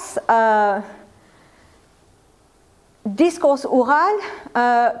 Plus, discourse oral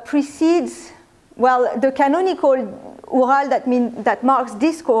precedes, well, the canonical oral that marks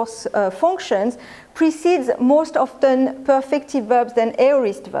discourse functions precedes most often perfective verbs than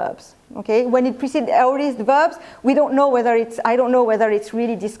aorist verbs. Okay, when it precedes aorist verbs, I don't know whether it's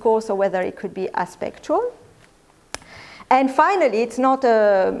really discourse or whether it could be aspectual. And finally, it's not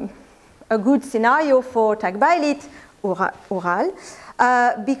a good scenario for Taqbaylit oral.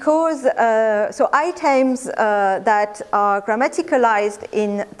 Because so items that are grammaticalized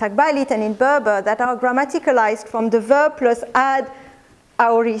in Taqbaylit and in Berber that are grammaticalized from the verb plus add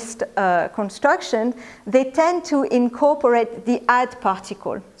aorist construction, they tend to incorporate the add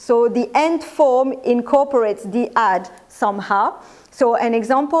particle. So the end form incorporates the add somehow. So an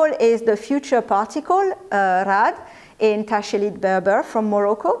example is the future particle, rad, in Taqbaylit Berber from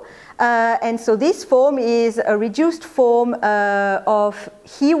Morocco. And so this form is a reduced form of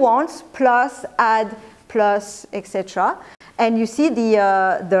he wants plus add plus etc. And you see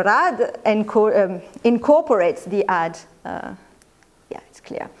the rad incorporates the add. Yeah, it's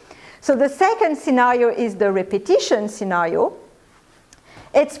clear. So the second scenario is the repetition scenario.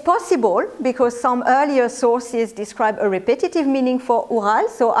 It's possible because some earlier sources describe a repetitive meaning for oral.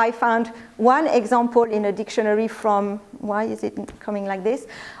 So I found one example in a dictionary from, why is it coming like this?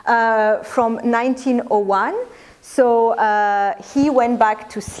 From 1901. So he went back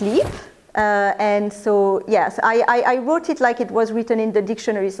to sleep. And so, yes, I wrote it like it was written in the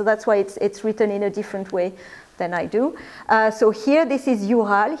dictionary. So that's why it's written in a different way than I do. So here, this is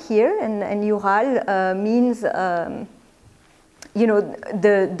ural here. And ural means you know,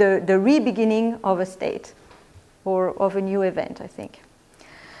 the re-beginning of a state or of a new event, I think.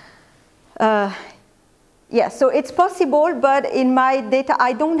 Yeah, so it's possible, but in my data,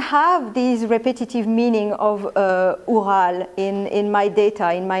 I don't have these repetitive meaning of oral in my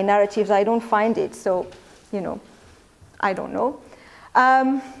data, in my narratives. I don't find it, so, you know, I don't know.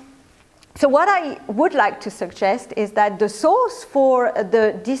 So what I would like to suggest is that the source for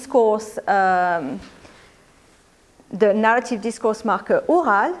the discourse the narrative discourse marker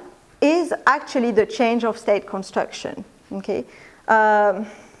oral is actually the change of state construction. Okay,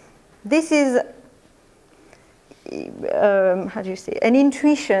 this is how do you say, an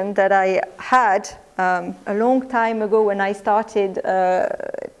intuition that I had a long time ago when I started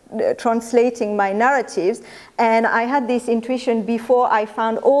translating my narratives, and I had this intuition before I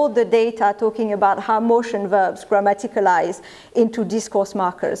found all the data talking about how motion verbs grammaticalize into discourse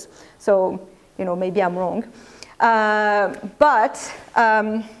markers. So, you know, maybe I'm wrong. But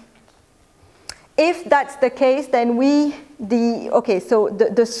if that's the case, then so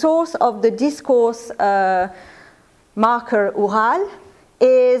the source of the discourse marker oral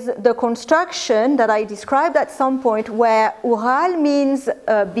is the construction that I described at some point, where oral means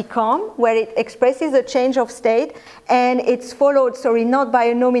become, where it expresses a change of state, and it's followed, sorry, not by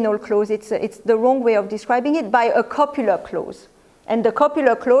a nominal clause, it's the wrong way of describing it, by a copular clause. And the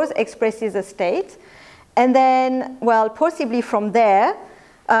copular clause expresses a state. And then, well, possibly from there,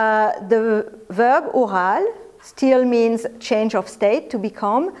 the verb oral still means change of state, to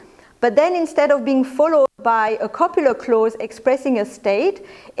become, but then instead of being followed by a copular clause expressing a state,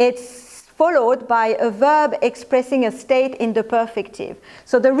 it's followed by a verb expressing a state in the perfective.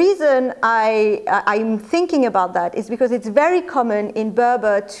 So the reason I'm thinking about that is because it's very common in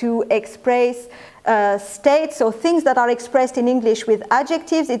Berber to express states, or things that are expressed in English with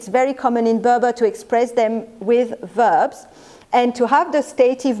adjectives. It's very common in Berber to express them with verbs. And to have the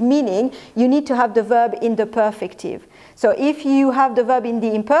stative meaning, you need to have the verb in the perfective. So if you have the verb in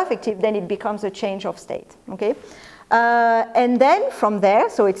the imperfective, then it becomes a change of state, okay? And then from there,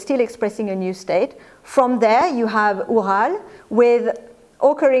 so it's still expressing a new state. From there, you have oral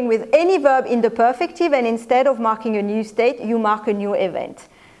occurring with any verb in the perfective, and instead of marking a new state, you mark a new event.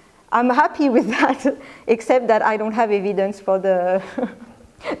 I'm happy with that, except that I don't have evidence for the,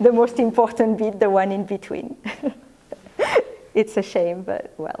 the most important bit, the one in between. It's a shame,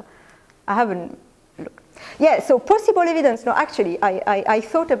 but well, I haven't looked. Yeah, so possible evidence. No, actually, I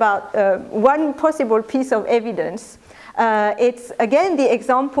thought about one possible piece of evidence. It's, again, the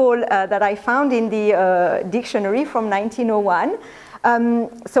example that I found in the dictionary from 1901.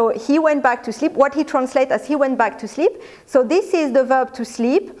 So he went back to sleep. What he translates as he went back to sleep. So this is the verb to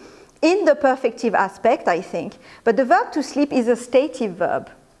sleep in the perfective aspect, I think. But the verb to sleep is a stative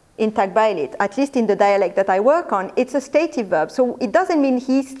verb in Taqbaylit, at least in the dialect that I work on. It's a stative verb. So it doesn't mean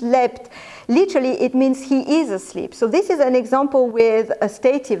he slept. Literally, it means he is asleep. So this is an example with a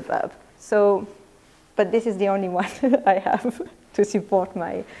stative verb. So, but this is the only one I have to support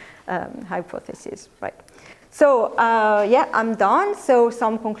my hypothesis, right? So yeah, I'm done. So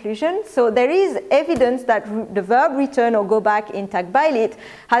some conclusion. So there is evidence that the verb return or go back in Taqbaylit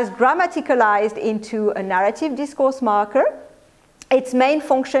has grammaticalized into a narrative discourse marker. Its main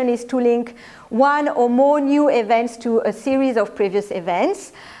function is to link one or more new events to a series of previous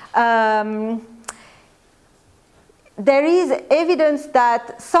events. There is evidence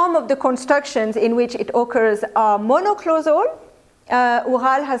that some of the constructions in which it occurs are monoclausal.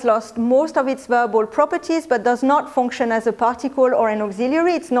 Oral has lost most of its verbal properties, but does not function as a particle or an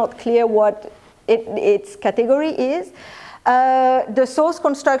auxiliary. It's not clear what its category is. The source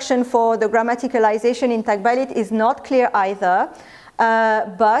construction for the grammaticalization in Taqbaylit is not clear either,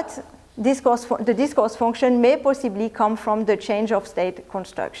 but the discourse function may possibly come from the change of state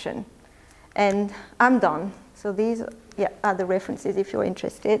construction. And I'm done. So these are the references if you're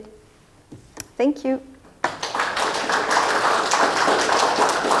interested. Thank you.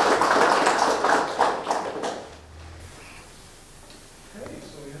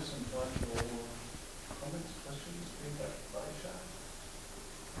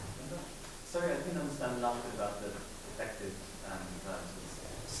 Sorry, I didn't understand enough about the effective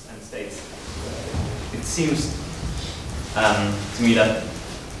verbs and states. It seems to me that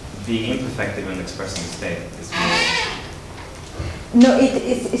being imperfective and expressing a state is more... No,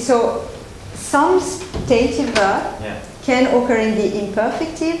 so some stative verb can occur in the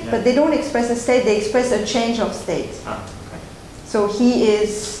imperfective, but they don't express a state, they express a change of state. Ah, okay. So he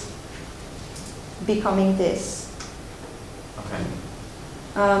is becoming this. Okay.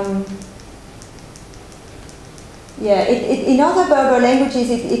 Yeah, in other Berber languages,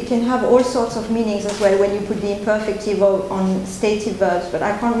 it can have all sorts of meanings as well when you put the imperfective on stative verbs, but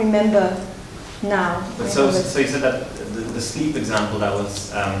I can't remember now. But so you said that the sleep example, that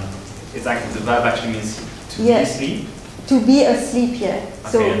was, it's actually, the verb actually means to be asleep? To be asleep, yeah.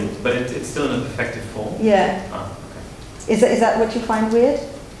 Okay, So, but it's still in a perfective form? Yeah. Ah, okay. Is that what you find weird?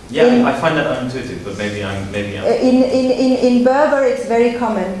 Yeah, I find that unintuitive, but maybe I'm in Berber, it's very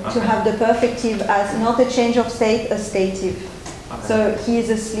common to have the perfective as not a change of state, a stative. Okay. So he is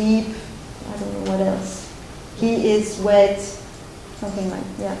asleep. I don't know what else. He is wet. Something like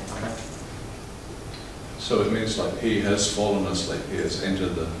Okay. So it means like he has fallen asleep. He has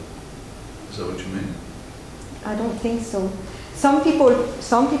entered the. Is that what you mean? I don't think so. Some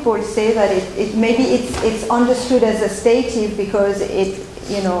people say that maybe it's understood as a stative because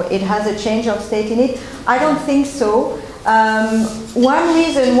it has a change of state in it. I don't think so. One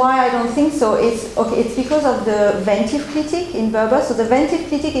reason why I don't think so is, it's because of the ventive critic in Berber. So the ventive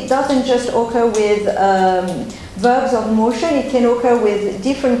critic, it doesn't just occur with verbs of motion. It can occur with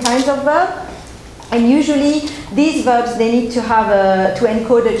different kinds of verbs. And usually these verbs, they need to have to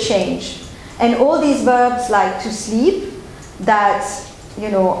encode a change. And all these verbs like to sleep that, you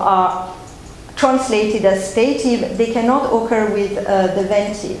know, are translated as stative, they cannot occur with the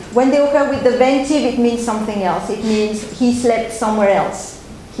ventive. When they occur with the ventive, it means something else. It means he slept somewhere else.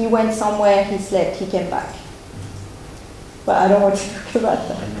 He went somewhere, he slept, he came back. But I don't want to talk about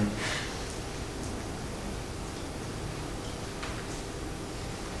that.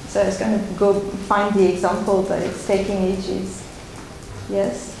 So I was going to go find the example, but it's taking ages.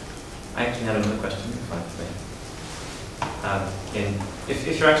 Yes? I actually had another question, if I may.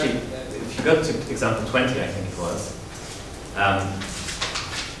 If you're actually, if you go to example 20, I think it was,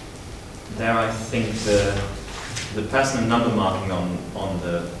 there I think the person and number marking on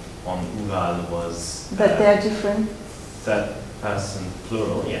Ural was. But they're different. Third person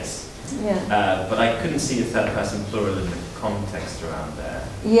plural, yes. Yeah. But I couldn't see a third person plural in the context around there.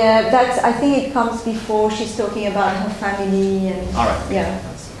 Yeah, that's. I think it comes before she's talking about her family and. All right. Yeah.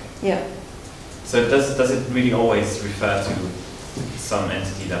 That's okay. Yeah. So does it really always refer to some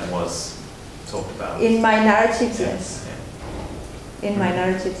entity that was talked about? In my narratives, Yeah. yes. Yeah. In my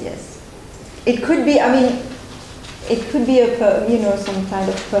narratives, yes. It could be. I mean, it could be some kind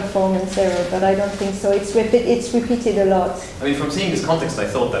of performance error, but I don't think so. It's repeated a lot. I mean, from seeing this context, I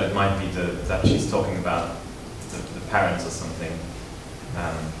thought that it might be that she's talking about the parents or something,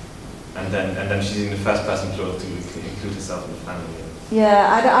 and then she's in the first person plural to include herself in the family.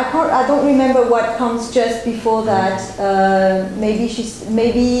 Yeah, I don't remember what comes just before that. Maybe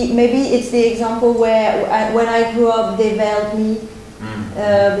it's the example where when I grew up, they veiled me.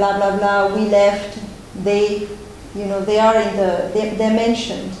 Blah blah blah. We left. They. They are they're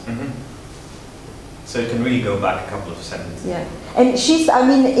mentioned. Mm-hmm. So it can really go back a couple of sentences. Yeah, and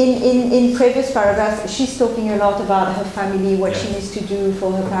in previous paragraphs, she's talking a lot about her family, what she needs to do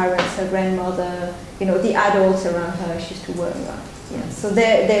for her parents, her grandmother, the adults around her she's to work around. Yeah, so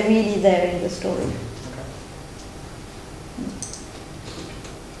they're really there in the story. Okay.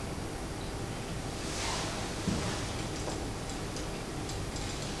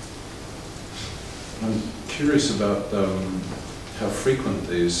 I'm curious about how frequent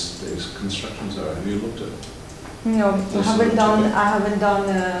these constructions are. Have you looked at? No, I haven't done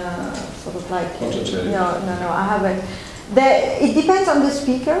sort of like quantitative. No, I haven't. It depends on the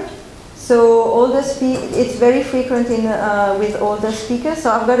speaker. So older it's very frequent with older speakers.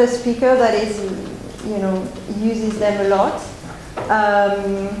 So I've got a speaker that is, uses them a lot.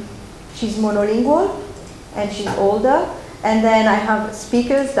 She's monolingual and she's older. And then I have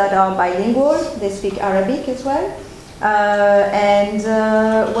speakers that are bilingual. They speak Arabic as well.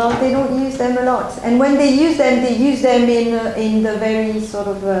 They don't use them a lot. And when they use them in the very sort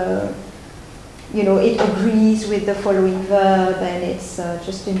of, it agrees with the following verb, and it's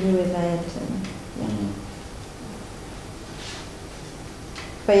just a new event. And,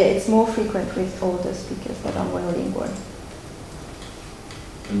 But yeah, it's more frequent with older speakers that are monolingual.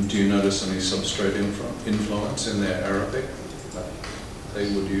 And do you notice any substrate influence in their Arabic that they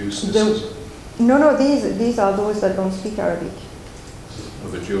would use? No, these are those that don't speak Arabic. Oh,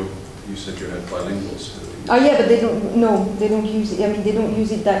 but you said you had bilinguals. Oh yeah, but they don't use it. I mean, they don't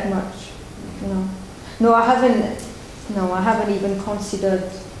use it that much. No, I haven't even considered,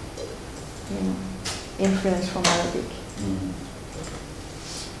 influence from Arabic.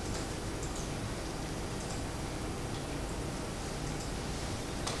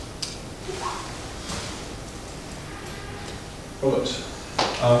 Robert.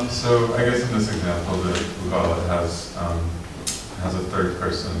 So I guess in this example, the Traugott has a third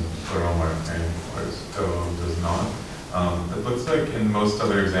person plural marking, whereas Go does not. It looks like in most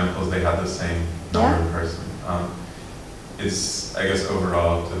other examples they had the same number of person. I guess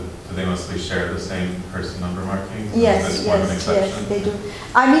overall, do they mostly share the same person number markings? Yes, they do.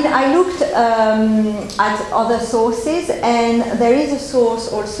 I mean, I looked at other sources, and there is a source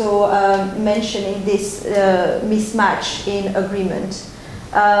also mentioning this mismatch in agreement.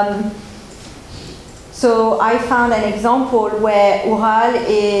 So I found an example where Ural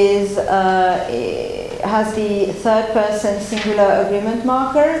has the third person singular agreement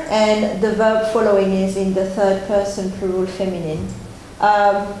marker, and the verb following is in the third person plural feminine.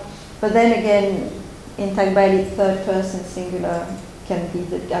 But then again, in Taqbaylit, third person singular can be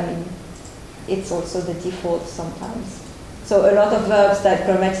it's also the default sometimes. So a lot of verbs that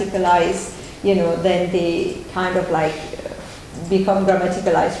grammaticalize, then they kind of like become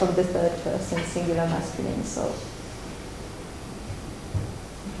grammaticalized from the third person singular masculine. So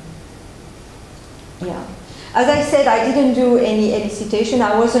Yeah. As I said, I didn't do any citation.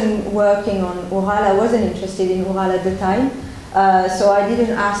 I wasn't working on oral. I wasn't interested in oral at the time. So I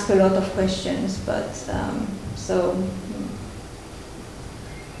didn't ask a lot of questions. But so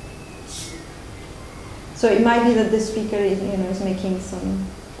it might be that the speaker is making some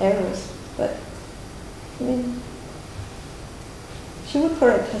errors. But I mean, she would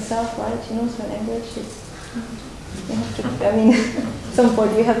correct herself, right? She knows her language. You have to, I mean, at some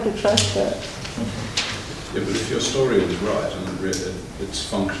point you have to trust her. Yeah, but if your story is right and its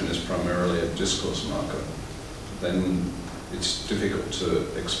function is primarily a discourse marker, then it's difficult to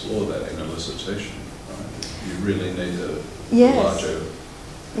explore that in elicitation. Right? You really need a larger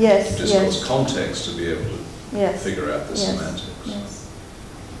discourse context to be able to figure out the semantics. Yes.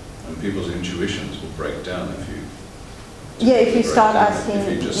 And people's intuitions will break down if you if you start asking. If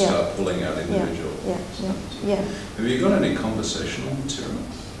you just start pulling out individual. Have you got any conversational material?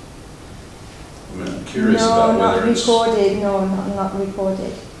 I mean, I'm curious about whether it's... No, not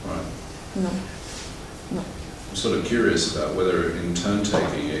recorded. Right. No. I'm sort of curious about whether in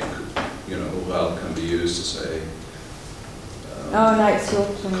turn-taking it could, oral can be used to say it's your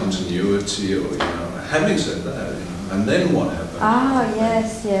turn. Continuity, or, having said that, and then what happened?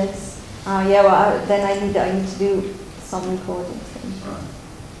 Yes. Well, then I need to do some recording. Right.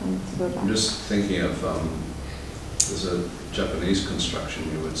 I need to go back. I'm just thinking of, there's a Japanese construction,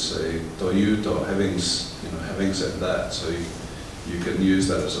 you would say, doyu, having said that, so you can use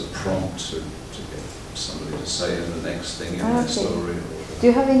that as a prompt to get somebody to say in the next thing in their story. Do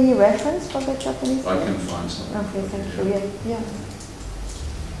you have any reference for the Japanese? I can find something. Okay, thank you. Yeah.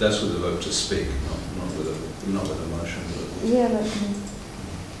 That's with the verb to speak, not with emotion. Yeah, but...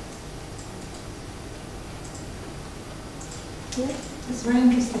 It's very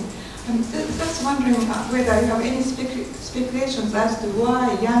interesting. I'm just wondering whether you have any speculations as to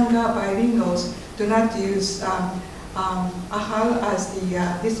why younger bilinguals do not use ahal as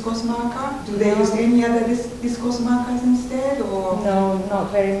the discourse marker. Do they use any other discourse markers instead, or? No,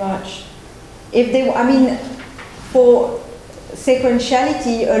 not very much. For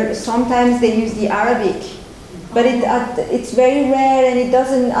sequentiality, sometimes they use the Arabic, but it's very rare, and it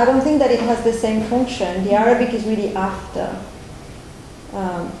doesn't. I don't think that it has the same function. The Arabic is really after.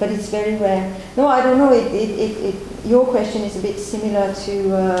 But it's very rare. No, I don't know. Your question is a bit similar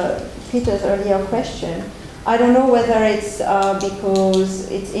to Peter's earlier question. I don't know whether it's because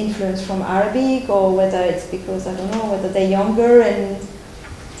it's influenced from Arabic, or whether it's because, I don't know, whether they're younger and,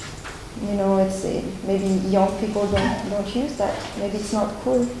 it's maybe young people don't use that. Maybe it's not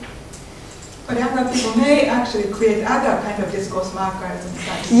cool. But younger people may actually create other kind of discourse markers and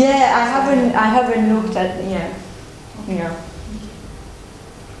such. Yeah, I haven't looked at, yeah.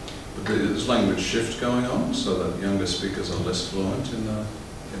 There's language shift going on, so that younger speakers are less fluent in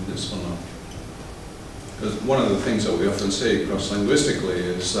this or not. Because one of the things that we often see cross-linguistically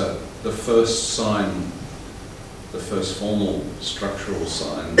is that the first formal structural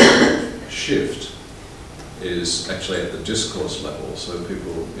sign shift is actually at the discourse level. So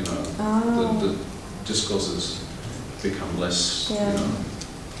people, the discourses become less,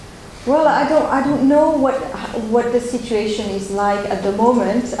 Well, I don't know what the situation is like at the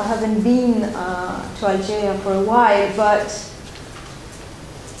moment. I haven't been to Algeria for a while, but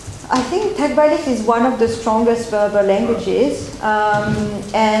I think Taqbaylit is one of the strongest Berber languages,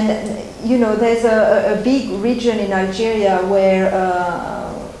 and there's a big region in Algeria where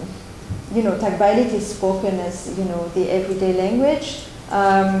Taqbaylit is spoken as the everyday language.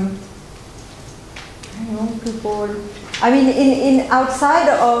 People. In outside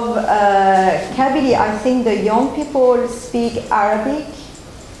of Kabylie, I think the young people speak Arabic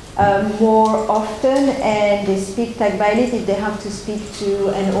more often, and they speak Taqbaylit if they have to speak to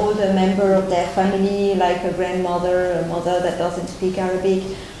an older member of their family, like a grandmother, a mother that doesn't speak Arabic.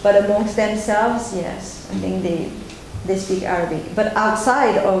 But amongst themselves, yes, I think they speak Arabic. But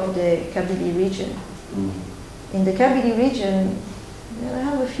outside of the Kabylie region, in the Kabylie region, I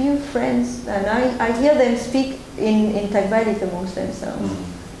have a few friends, and I hear them speak in Taqbaylit amongst themselves.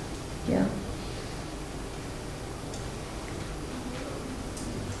 Yeah.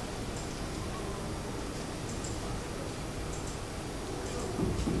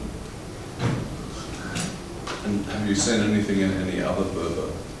 And have you seen anything in any other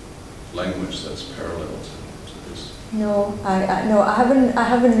Berber language that's parallel to this? No, I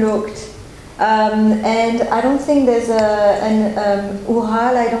haven't looked. And I don't think there's an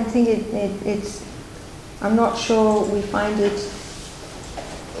Ural. I don't think it's. I'm not sure we find it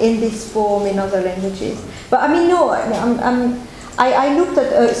in this form in other languages. But no. I looked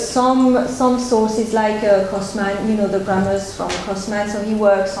at some sources like Crossman, you know, the grammars from Crossman, so he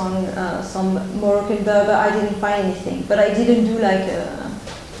works on some Moroccan Berber. I didn't find anything, but I didn't do like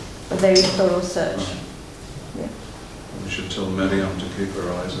a very thorough search. Yeah. We should tell Mariam to keep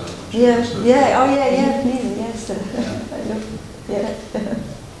her eyes out. Yeah, yeah, oh yeah, please, yes. Yeah.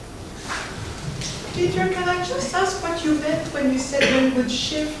 Peter, can I just ask what you meant when you said one would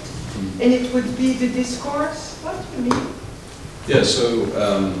shift and it would be the discourse? What do you mean? Yeah, so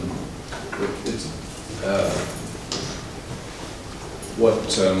it's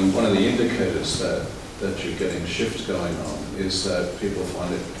one of the indicators that you're getting shift going on is that people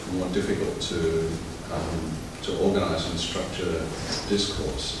find it more difficult to organize and structure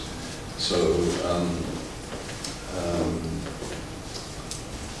discourse. So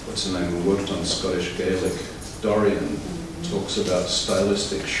what's the name? Who worked on Scottish Gaelic, Dorian, talks about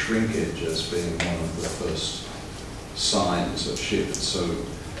stylistic shrinkage as being one of the first signs of shift. So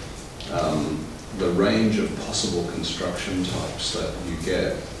the range of possible construction types that you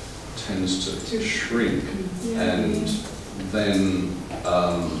get tends to shrink, and then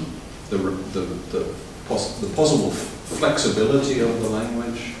the possible flexibility of the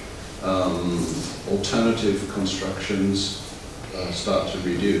language, alternative constructions start to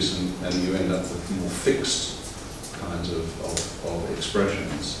reduce, and you end up with more fixed kinds of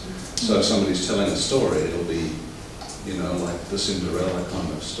expressions. So if somebody's telling a story, it'll be, you know, like the Cinderella kind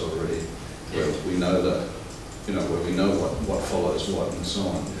of story, where we know that, you know, where we know what follows what and so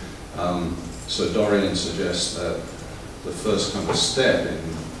on. So Dorian suggests that the first kind of step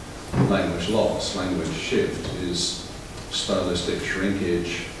in language loss, language shift, is stylistic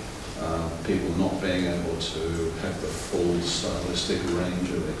shrinkage, people not being able to have the full stylistic range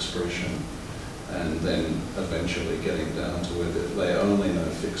of expression, and then eventually getting down to where they only know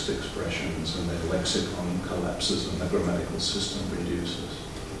fixed expressions and their lexicon collapses and the grammatical system reduces.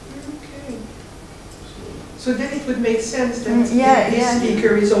 Okay. So then it would make sense that this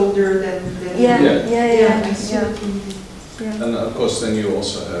speaker is older than And of course then you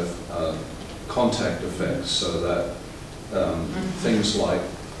also have contact effects, so that things like,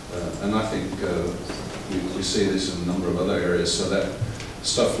 and I think we see this in a number of other areas, so that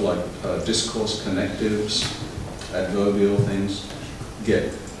stuff like discourse connectives, adverbial things,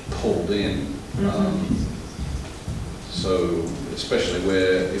 get pulled in. So especially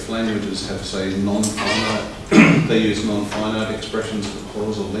where if languages have, say, non-finite, they use non-finite expressions for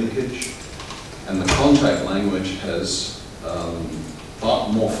causal linkage, and the contact language has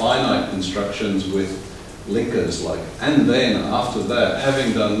more finite constructions with linkers like, and then after that,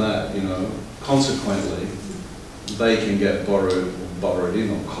 having done that, you know, consequently, they can get borrowed in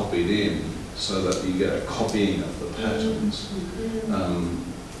or copied in, so that you get a copying of the patterns.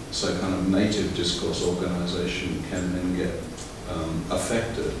 So kind of native discourse organization can then get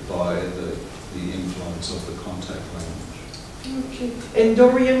affected by the influence of the contact language. Okay. And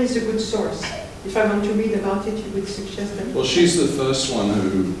Dorian is a good source. If I want to read about it, you would suggest that? Well, she's the first one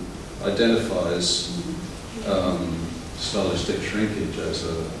who identifies stylistic shrinkage as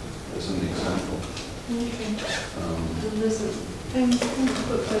an example. Okay.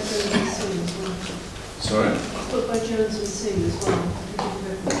 Book by Jones and Singh as well. Sorry? Book by Jones and Singh as well.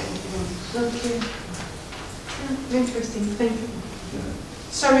 Okay. Interesting. Thank you. Yeah.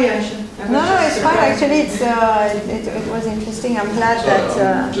 Sorry, Aicha. No, it's fine. Actually, it was interesting. I'm glad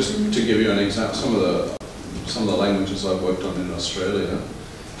that. Just to give you an example, some of the languages I've worked on in Australia,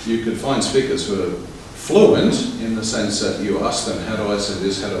 you could find speakers who are fluent in the sense that you ask them, how do I say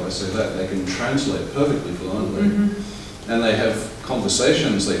this, how do I say that? They can translate perfectly fluently. And they have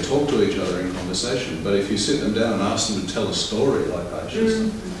conversations, they talk to each other in conversation, but if you sit them down and ask them to tell a story like Aicha,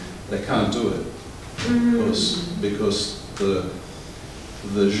 they can't do it. Because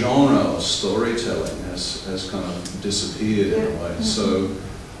the genre of storytelling has kind of disappeared in a way. So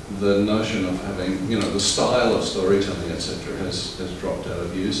the notion of having, you know, the style of storytelling, etc., has dropped out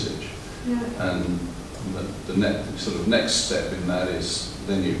of usage. And the next step in that is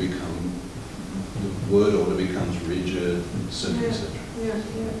then you become, the word order becomes rigid, etc., etc.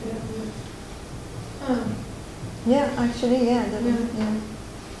 Actually,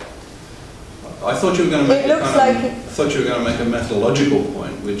 I thought you were going to make I thought you were going to make a methodological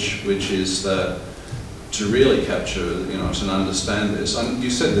point, which is that to really capture, you know, to understand this. And you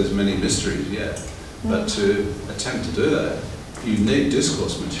said there's many mysteries yet, but to attempt to do that, you need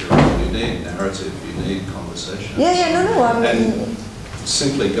discourse material, you need narrative, you need conversation. And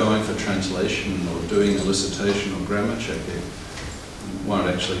simply going for translation or doing elicitation or grammar checking won't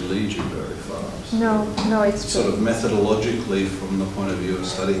actually lead you very far. So it's sort of methodologically, from the point of view of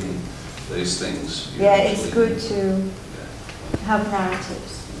studying these things. It's good to have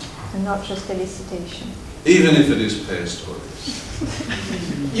narratives and not just elicitation. Even if it is pair stories.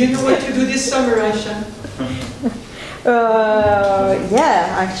 You know what to do this summer, Aicha?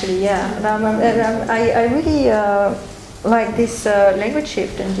 Yeah, actually, yeah. And I really like this language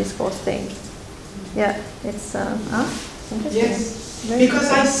shift and discourse thing. Yeah, it's interesting. Yes, Very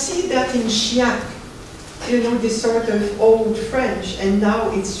because I see that in Chiac, you know, this sort of old French, and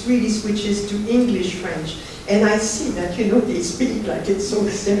now it's really switches to English French. And I see that, you know, they speak like it's so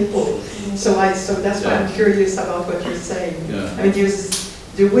simple. So that's why I'm curious about what you're saying. Yeah. I mean,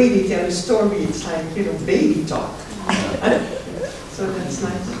 the way they tell a story, it's like, you know, baby talk. So that's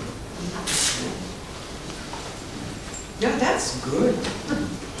nice. Yeah, that's good.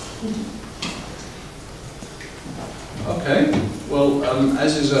 Okay, well,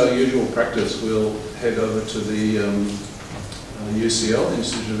 as is our usual practice, we'll head over to the UCL,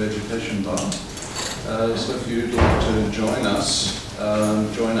 Institute of Education bar. So if you'd like to join us,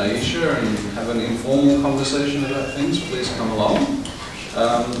 join Aicha and have an informal conversation about things, please come along.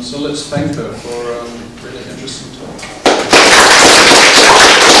 So let's thank her for a really interesting talk.